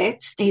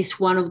 Quizlet is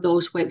one of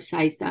those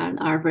websites that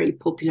are very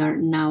popular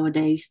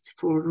nowadays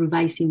for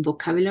revising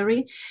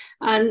vocabulary.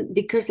 And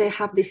because they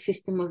have this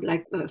system of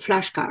like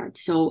flashcards,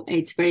 so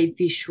it's very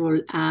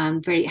visual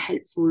and very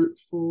helpful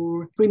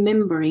for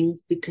remembering,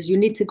 because you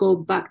need to go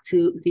back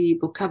to the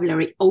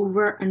vocabulary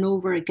over and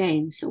over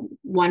again. So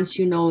once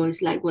you know,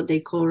 it's like what they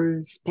call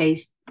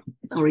spaced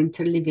or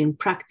interleaving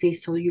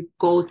practice. So you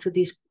go to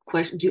these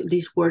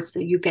words, so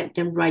you get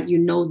them right, you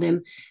know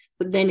them,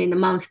 but then in a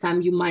month's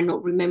time you might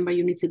not remember,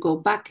 you need to go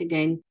back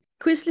again.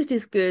 Quizlet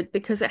is good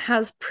because it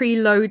has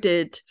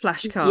preloaded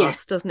flashcards,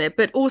 Yes, doesn't it?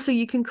 But also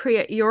you can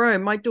create your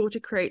own. My daughter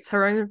creates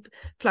her own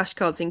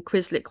flashcards in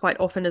Quizlet quite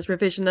often as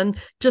revision, and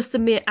just the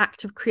mere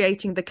act of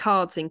creating the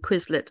cards in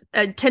Quizlet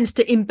tends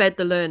to embed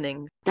the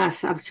learning.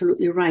 that's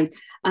absolutely right.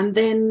 And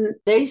then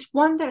there is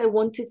one that I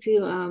wanted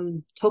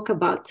to talk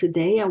about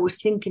today. I was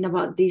thinking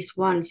about this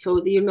one.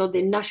 So, you know,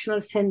 the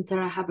National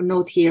Center, I have a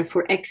note here,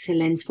 for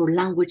Excellence for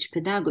Language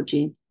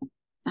Pedagogy.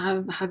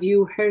 Have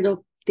you heard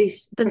of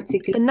this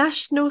particular? The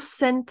National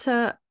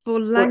Center for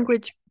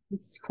Language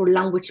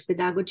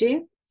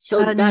Pedagogy.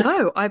 So that's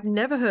no, I've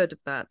never heard of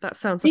that. That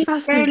sounds a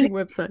fascinating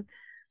website.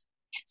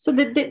 So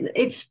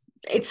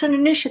it's an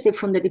initiative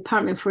from the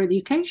Department for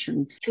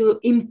Education to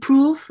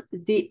improve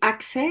the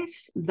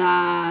access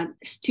that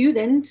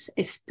students,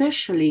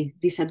 especially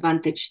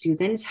disadvantaged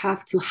students,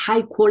 have to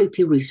high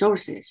quality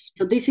resources.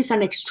 So this is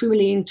an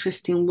extremely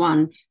interesting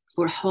one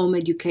for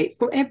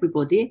for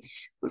everybody,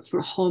 but for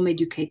home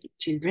educated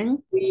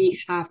children. We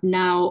have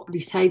now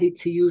decided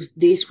to use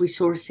these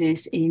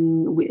resources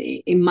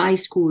in my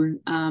school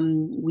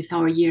with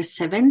our year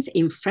sevens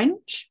in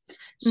French.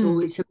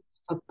 So it's a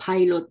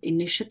pilot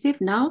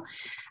initiative now.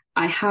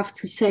 I have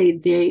to say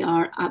they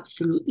are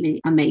absolutely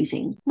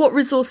amazing. What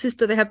resources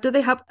do they have? Do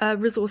they have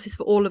resources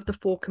for all of the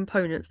 4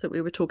 components that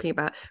we were talking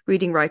about: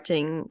 reading,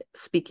 writing,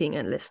 speaking,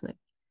 and listening?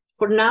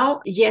 For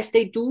now, yes,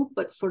 they do.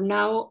 But for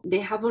now, they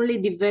have only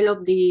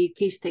developed the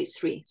Key Stage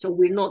 3. So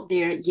we're not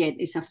there yet.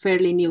 It's a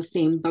fairly new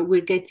thing, but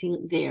we're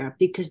getting there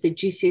because the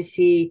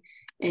GCSE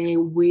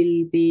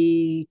will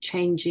be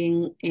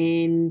changing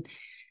in,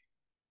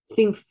 I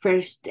think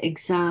first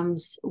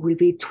exams will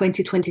be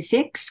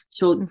 2026.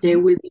 So they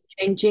will be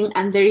changing,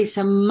 and there is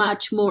a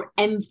much more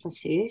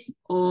emphasis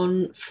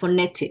on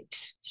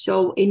phonetics.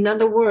 So in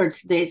other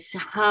words, there's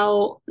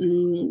how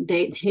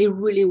they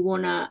really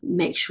want to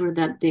make sure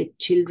that the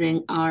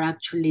children are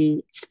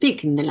actually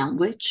speaking the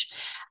language.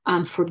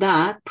 And for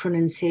that,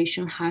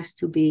 pronunciation has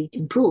to be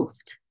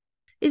improved.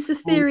 Is the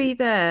theory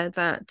there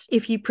that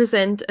if you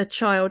present a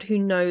child who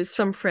knows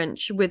some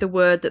French with a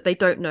word that they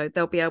don't know,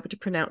 they'll be able to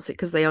pronounce it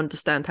because they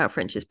understand how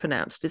French is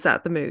pronounced? Is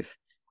that the move?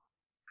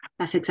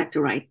 That's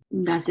exactly right.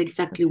 That's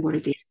exactly what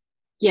it is.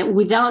 Yeah,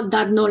 without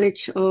that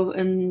knowledge of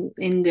in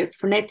the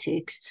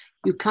phonetics,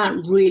 you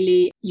can't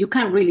really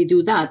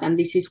do that. And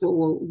this is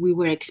what we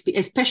were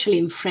especially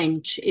in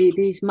French. It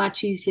is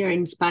much easier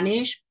in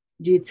Spanish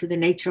due to the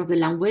nature of the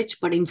language,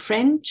 but in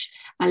French,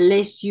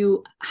 unless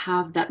you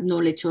have that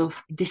knowledge of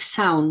the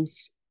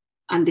sounds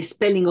and the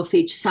spelling of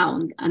each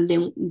sound, and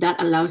then that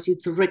allows you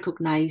to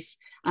recognize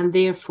and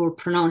therefore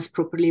pronounce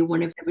properly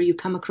whenever you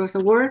come across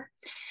a word.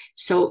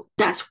 So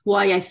that's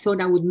why I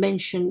thought I would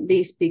mention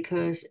this,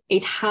 because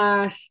it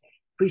has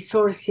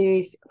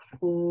resources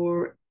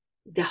for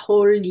the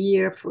whole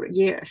year, for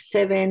year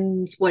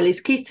 7. Well, it's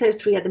Key Stage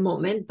 3 at the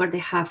moment, but they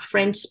have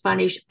French,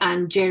 Spanish,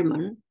 and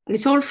German. And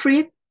it's all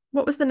free.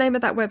 What was the name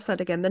of that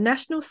website again? The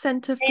National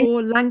Center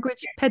for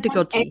Language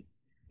Pedagogy.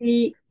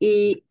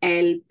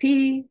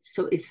 NCELP.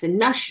 So it's the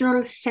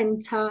National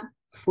Center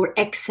for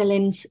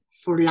Excellence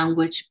for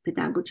Language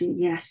Pedagogy.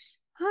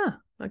 Yes. Ah,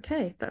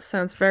 okay. That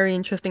sounds very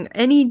interesting.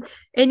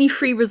 Any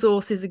free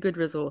resource is a good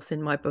resource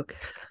in my book.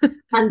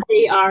 And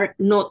they are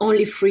not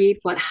only free,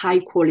 but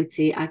high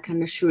quality. I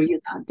can assure you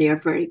that they are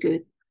very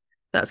good.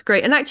 That's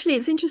great. And actually,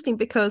 it's interesting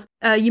because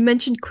you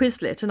mentioned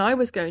Quizlet, and I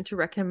was going to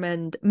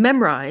recommend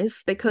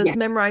Memrise, because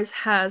Memrise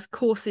has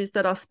courses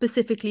that are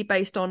specifically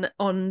based on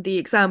the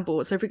exam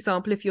board. So, for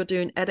example, if you're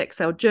doing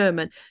edXL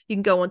German, you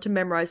can go on to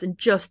Memrise and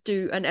just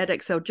do an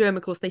edXL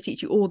German course. They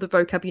teach you all the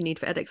vocab you need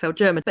for edXL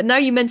German. But now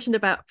you mentioned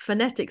about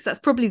phonetics, that's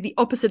probably the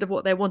opposite of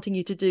what they're wanting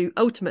you to do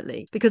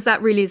ultimately, because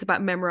that really is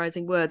about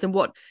memorizing words. And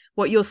what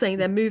you're saying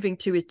they're moving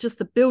to is just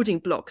the building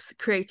blocks,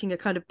 creating a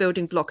kind of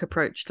building block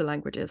approach to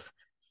languages.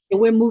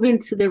 We're moving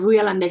to the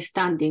real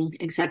understanding,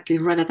 exactly,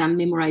 rather than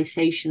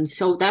memorization.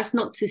 So that's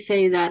not to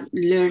say that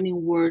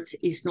learning words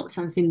is not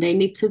something they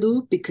need to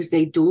do, because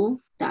they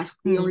do. That's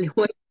the only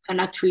way you can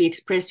actually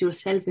express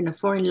yourself in a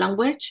foreign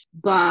language.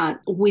 But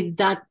with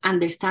that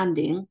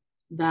understanding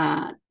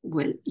that,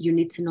 well, you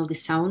need to know the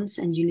sounds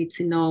and you need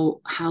to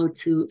know how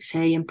to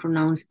say and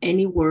pronounce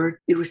any word,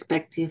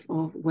 irrespective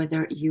of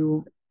whether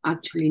you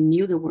actually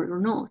knew the word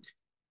or not.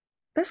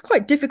 That's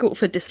quite difficult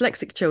for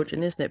dyslexic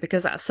children, isn't it?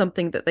 Because that's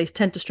something that they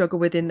tend to struggle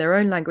with in their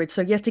own language.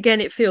 So yet again,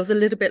 it feels a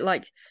little bit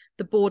like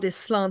the board is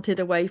slanted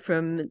away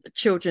from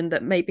children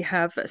that maybe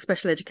have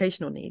special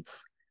educational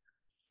needs.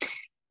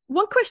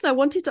 One question I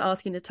wanted to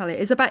ask you, Natalia,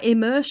 is about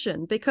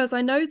immersion, because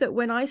I know that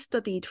when I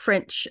studied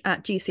French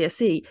at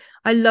GCSE,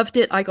 I loved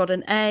it. I got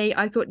an A.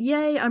 I thought,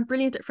 yay, I'm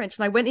brilliant at French.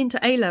 And I went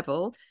into A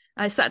level.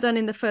 I sat down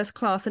in the first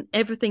class and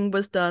everything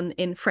was done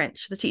in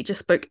French. The teacher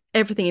spoke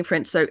everything in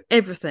French. So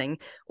everything,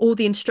 all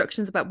the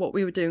instructions about what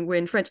we were doing were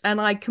in French. And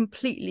I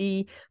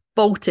completely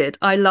bolted.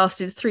 I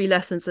lasted 3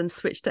 lessons and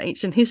switched to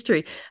ancient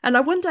history. And I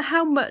wonder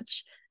how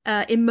much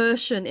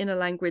immersion in a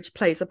language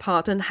plays a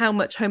part, and how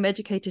much home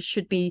educators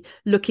should be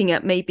looking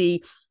at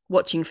maybe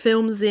watching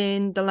films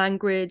in the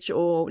language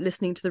or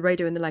listening to the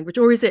radio in the language,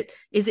 or is it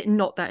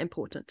not that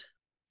important?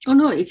 Oh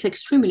no, it's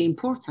extremely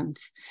important.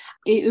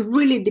 It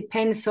really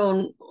depends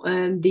on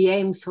the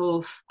aims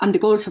of and the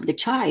goals of the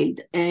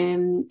child.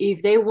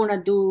 If they want to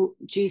do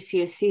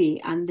GCSE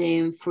and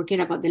then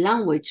forget about the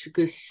language,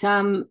 because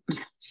some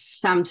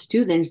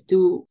students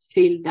do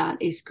feel that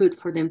it's good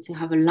for them to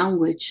have a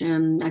language, a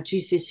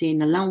GCSE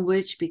in a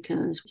language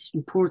because it's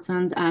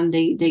important, and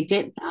they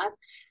get that.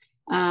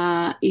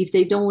 If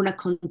they don't want to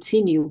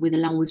continue with the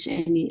language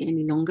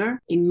any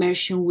longer,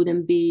 immersion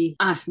wouldn't be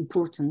as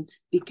important,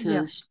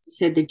 because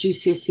the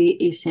GCSE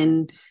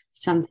isn't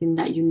something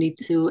that you need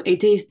to.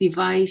 It is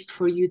devised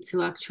for you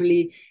to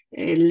actually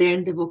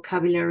learn the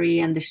vocabulary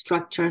and the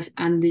structures,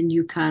 and then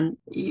you can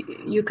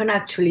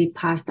actually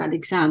pass that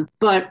exam.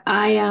 But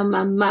I am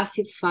a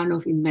massive fan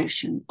of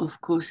immersion.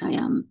 Of course, I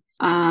am.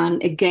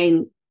 And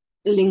again,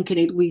 linking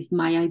it with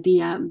my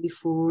idea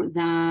before,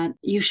 that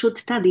you should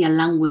study a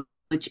language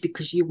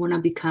because you want to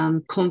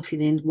become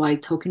confident while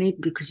talking it,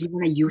 because you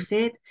want to use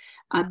it.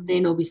 And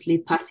then obviously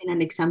passing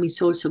an exam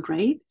is also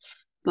great.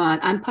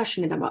 But I'm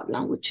passionate about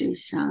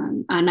languages.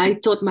 And I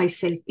taught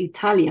myself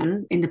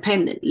Italian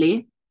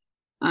independently.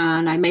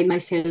 And I made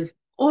myself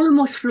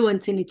almost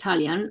fluent in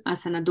Italian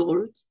as an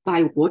adult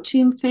by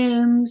watching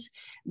films,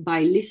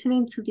 by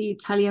listening to the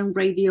Italian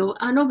radio.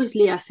 And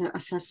obviously as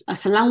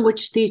a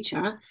language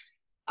teacher,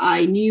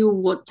 I knew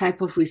what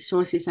type of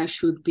resources I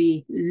should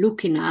be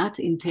looking at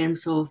in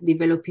terms of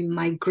developing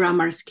my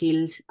grammar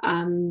skills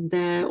and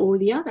all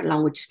the other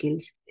language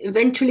skills.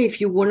 Eventually, if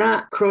you want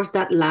to cross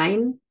that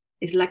line,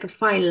 it's like a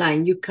fine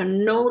line. You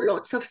can know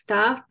lots of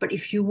stuff, but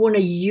if you want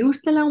to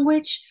use the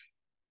language,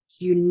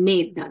 you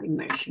need that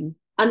immersion.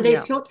 And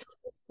there's lots of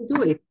ways to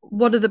do it.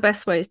 What are the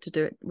best ways to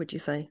do it, would you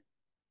say?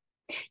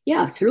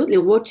 Yeah, absolutely.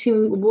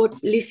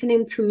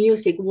 Listening to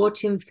music,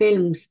 watching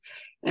films.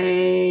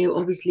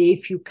 Obviously,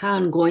 if you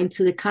can go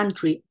into the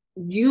country.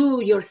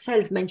 You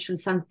yourself mentioned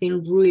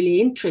something really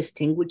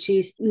interesting, which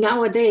is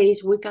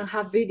nowadays we can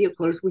have video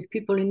calls with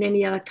people in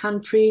any other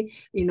country,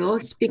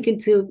 speaking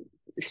to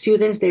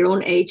students their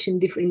own age in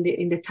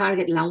the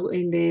target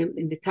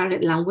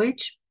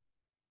language.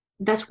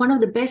 That's one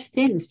of the best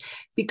things,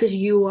 because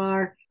you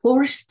are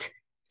forced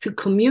to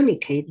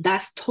communicate.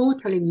 That's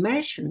total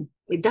immersion.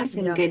 It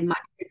doesn't get much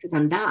better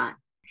than that.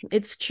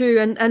 It's true.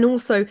 And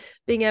also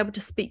being able to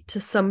speak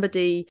to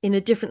somebody in a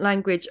different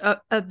language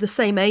of the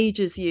same age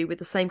as you with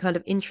the same kind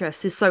of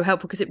interests is so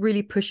helpful, because it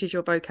really pushes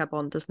your vocab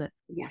on, doesn't it?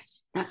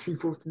 Yes, that's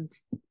important.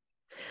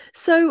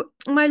 So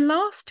my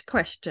last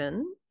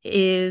question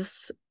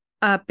is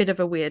a bit of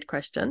a weird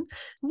question.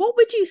 What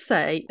would you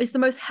say is the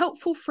most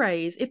helpful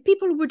phrase, if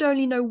people would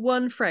only know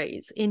one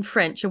phrase in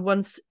French and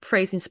one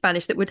phrase in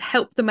Spanish that would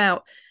help them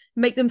out,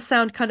 make them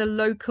sound kind of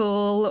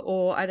local,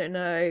 or I don't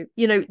know,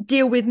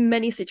 deal with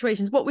many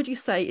situations? What would you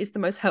say is the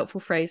most helpful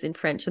phrase in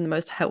French and the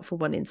most helpful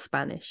one in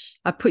Spanish?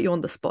 I put you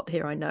on the spot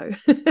here, I know.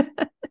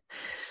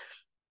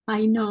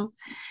 I know.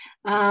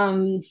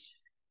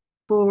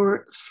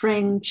 For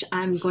French,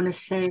 I'm going to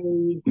say,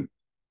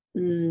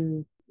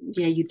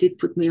 yeah, you did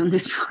put me on the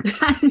spot.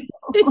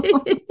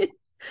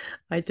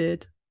 I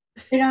did.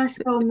 There are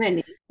so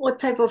many. What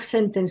type of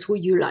sentence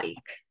would you like?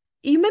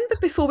 You remember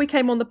before we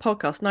came on the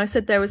podcast and I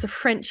said there was a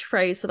French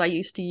phrase that I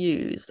used to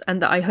use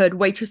and that I heard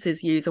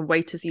waitresses use and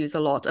waiters use a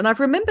lot. And I've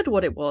remembered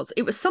what it was.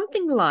 It was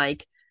something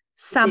like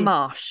ça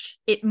marche,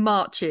 it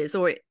marches,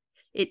 or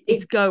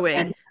it's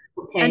going.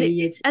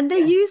 Okay, and they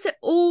use it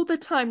all the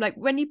time. Like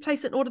when you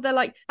place an order, they're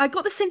like, I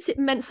got the sense it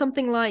meant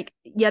something like,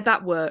 yeah,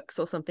 that works,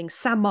 or something,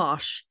 ça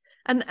marche.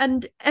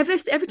 And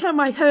every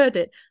time I heard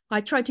it, I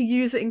tried to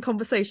use it in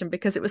conversation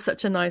because it was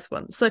such a nice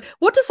one. So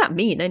what does that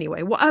mean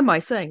anyway? What am I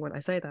saying when I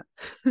say that?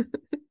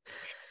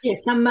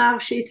 Yes, ça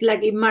marche is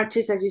like it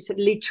marches, as you said,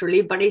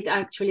 literally, but it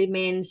actually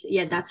means,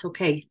 yeah, that's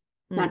okay.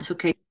 That's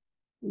okay.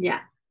 Yeah.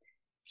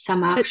 Ça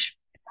marche.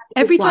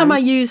 Every time I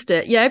used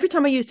it,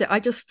 I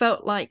just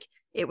felt like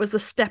it was a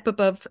step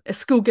above a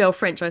schoolgirl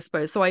French, I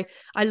suppose. So I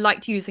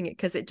liked using it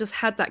because it just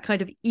had that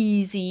kind of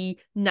easy,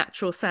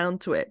 natural sound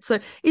to it. So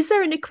is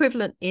there an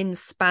equivalent in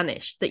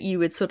Spanish that you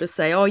would sort of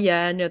say, oh,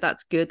 yeah, no,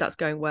 that's good, that's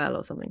going well,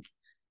 or something?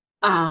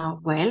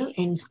 Well,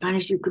 in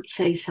Spanish, you could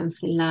say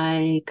something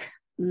like,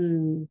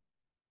 no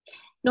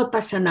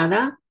pasa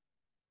nada.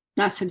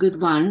 That's a good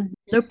one.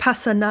 No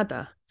pasa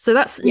nada. So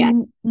that's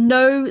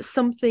no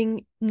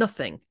something,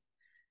 nothing.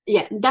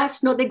 Yeah,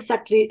 that's not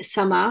exactly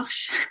ça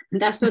marche.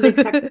 That's not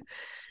exactly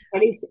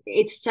But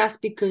it's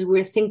just because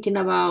we're thinking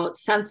about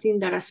something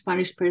that a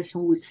Spanish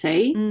person would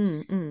say,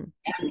 and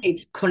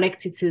it's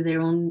connected to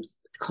their own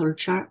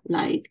culture.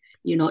 Like,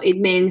 it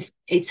means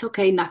it's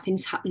okay, nothing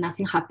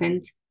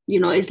happened.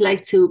 It's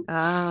like to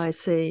Ah, I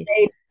see.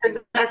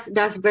 say,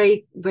 that's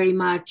very, very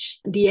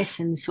much the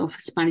essence of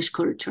Spanish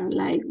culture.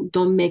 Like,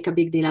 don't make a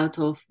big deal out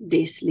of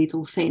this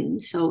little thing.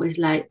 So it's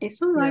like,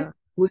 it's all right. Yeah.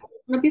 We're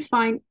gonna be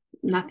fine.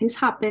 Nothing's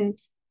happened.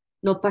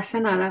 No pasa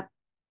nada.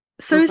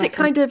 So No pasa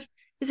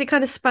is it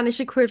kind of Spanish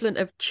equivalent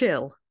of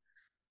chill?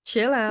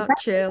 Chill out,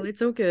 chill.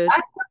 It's all good.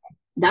 nada.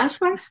 That's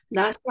right.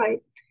 That's right.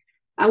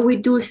 And we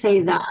do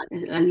say that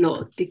Fantastic. a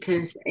lot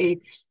because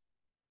it's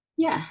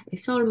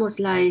almost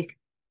like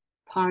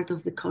part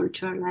of the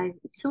culture. Like,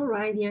 it's all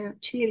right, yeah,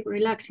 chill,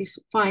 relax, it's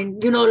fine.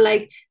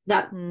 Like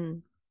that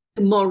Mm.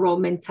 tomorrow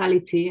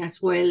mentality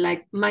as well.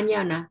 Like,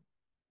 mañana,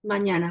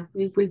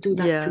 we will do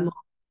that Yeah. tomorrow.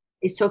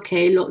 It's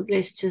okay. Look,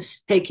 let's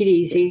just take it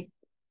easy.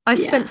 I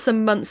Yeah. spent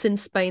some months in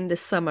Spain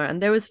this summer,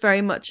 and there was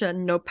very much a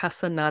no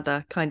pasa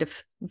nada kind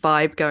of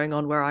vibe going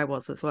on where I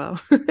was as well.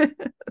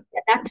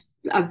 That's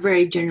a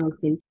very general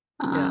thing.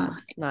 Yeah, Uh,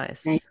 it's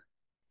nice.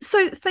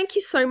 So, thank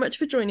you so much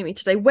for joining me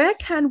today. Where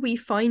can we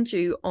find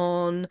you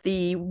on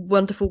the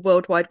wonderful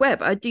World Wide Web?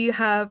 Do you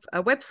have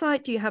a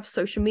website? Do you have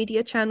social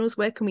media channels?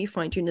 Where can we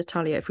find you,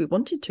 Natalia, if we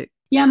wanted to?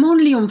 yeah, I'm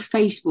only on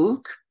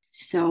Facebook.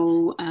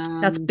 So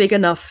That's big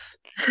enough.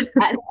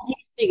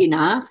 it's big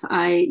enough.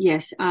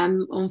 Yes,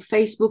 I'm on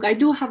Facebook. I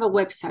do have a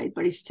website,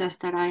 but it's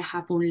just that I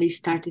have only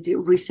started it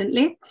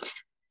recently,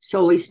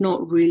 so it's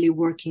not really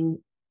working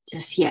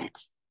just yet.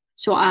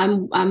 So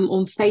I'm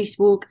on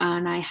Facebook,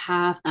 and I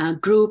have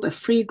a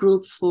free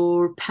group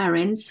for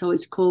parents. So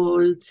it's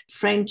called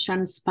French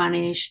and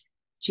Spanish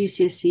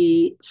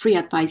GCSE Free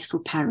Advice for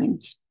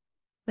Parents.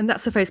 And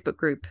that's a Facebook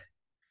group.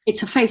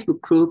 It's a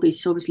Facebook group.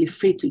 It's obviously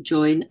free to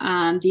join.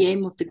 And the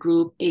aim of the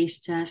group is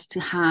just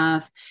to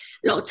have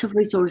lots of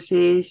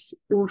resources,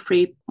 all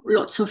free,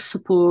 lots of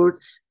support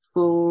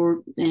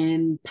for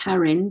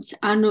parents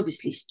and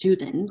obviously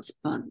students,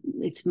 but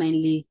it's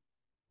mainly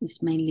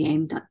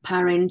aimed at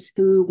parents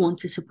who want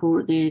to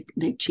support their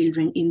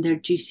children in their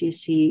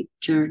GCSE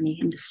journey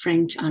in the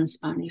French and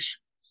Spanish.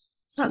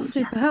 That's So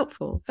yeah. super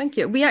helpful. Thank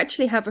you. We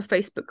actually have a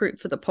Facebook group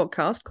for the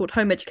podcast called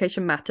Home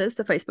Education Matters,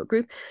 the Facebook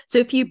group. So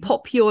if you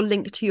pop your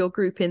link to your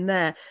group in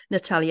there,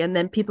 Natalia, and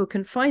then people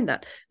can find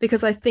that,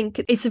 because I think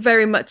it's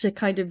very much a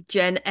kind of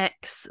Gen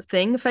X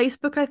thing,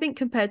 Facebook, I think,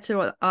 compared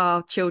to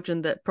our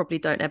children that probably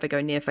don't ever go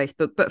near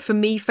Facebook. But for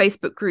me,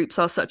 Facebook groups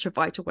are such a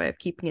vital way of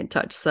keeping in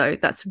touch. So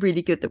that's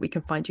really good that we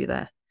can find you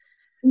there.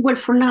 Well,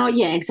 for now,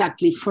 yeah,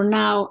 exactly. For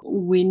now,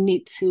 we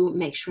need to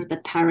make sure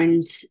that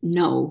parents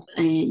know,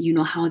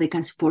 how they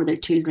can support their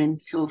children.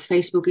 So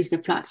Facebook is the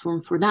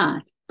platform for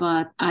that.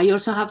 But I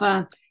also have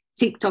a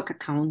TikTok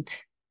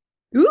account.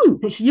 Ooh,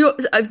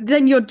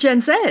 you're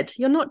Gen Z.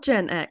 You're not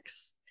Gen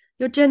X.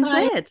 You're Gen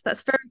Hi, Z.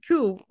 That's very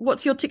cool.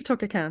 What's your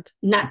TikTok account?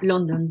 Nat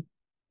London,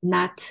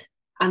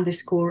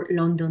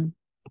 Nat_London.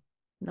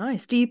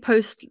 Nice. Do you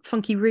post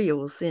funky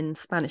reels in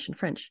Spanish and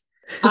French?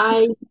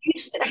 I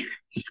used to,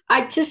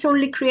 I just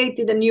only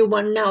created a new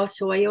one now,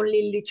 so I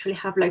only literally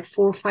have like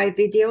 4 or 5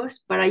 videos,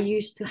 but I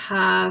used to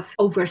have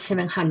over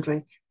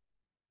 700.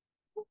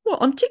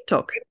 What, on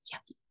TikTok?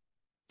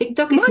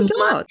 TikTok is My my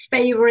God.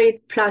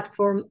 favorite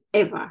platform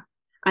ever.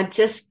 I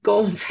just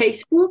go on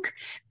Facebook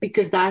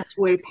because that's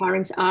where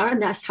parents are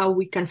and that's how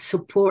we can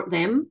support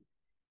them.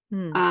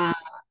 Hmm.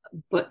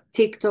 But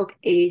TikTok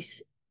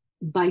is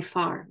by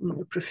far my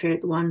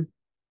preferred one.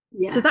 So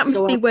Yeah. that must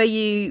So be where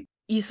you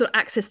sort of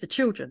access the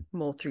children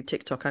more through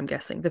TikTok, I'm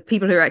guessing. The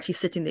people who are actually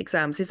sitting the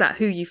exams. Is that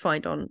who you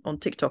find on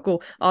TikTok, or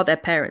are there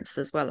parents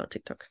as well on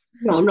TikTok?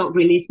 no, not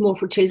really. It's more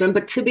for children.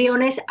 But to be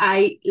honest,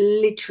 I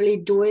literally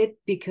do it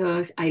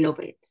because I love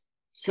it.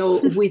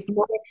 So with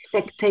no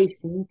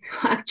expectation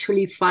to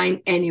actually find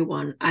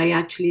anyone, I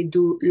actually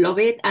do love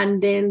it.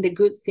 And then the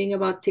good thing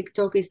about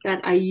TikTok is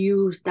that I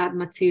use that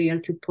material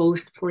to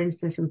post, for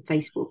instance, on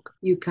Facebook.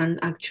 You can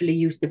actually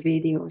use the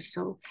video.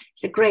 So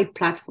it's a great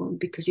platform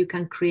because you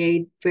can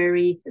create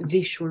very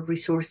visual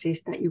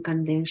resources that you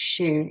can then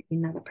share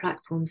in other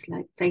platforms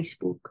like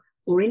Facebook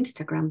or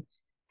Instagram.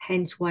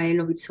 Hence why I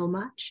love it so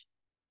much.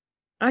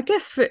 I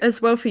guess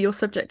as well for your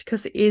subject,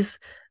 because it is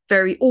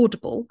very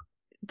audible,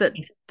 that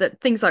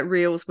things like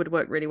reels would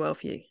work really well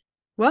for you.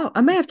 Well, I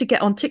may have to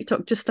get on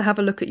TikTok just to have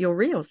a look at your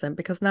reels then,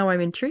 because now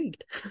I'm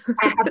intrigued.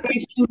 I have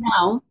very few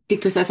now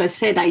because, as I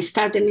said, I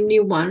started a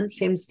new one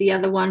since the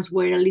other ones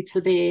were a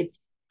little bit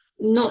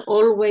not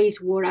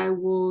always what I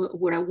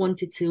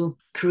wanted to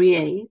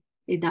create,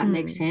 if that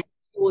makes Hmm.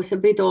 sense. It was a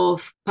bit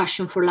of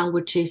passion for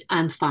languages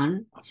and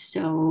fun.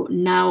 So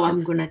now I'm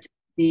That's gonna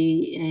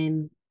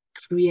be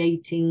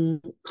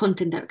creating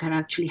content that can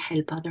actually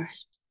help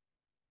others.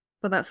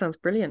 Well, that sounds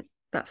brilliant.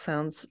 That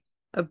sounds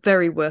a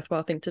very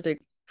worthwhile thing to do.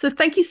 So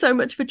thank you so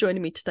much for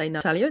joining me today,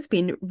 Natalia. It's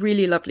been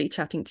really lovely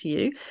chatting to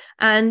you.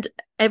 And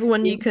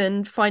everyone, you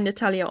can find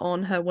Natalia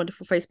on her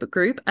wonderful Facebook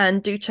group,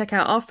 and do check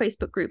out our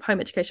Facebook group, Home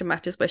Education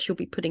Matters, where she'll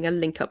be putting a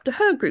link up to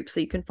her group so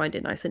you can find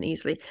it nice and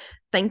easily.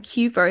 Thank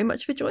you very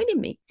much for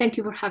joining me. Thank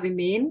you for having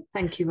me in.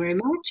 Thank you very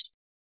much.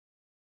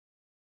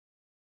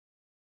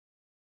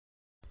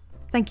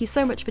 Thank you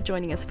so much for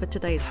joining us for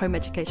today's Home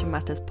Education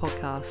Matters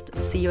podcast.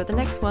 See you at the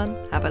next one.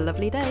 Have a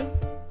lovely day.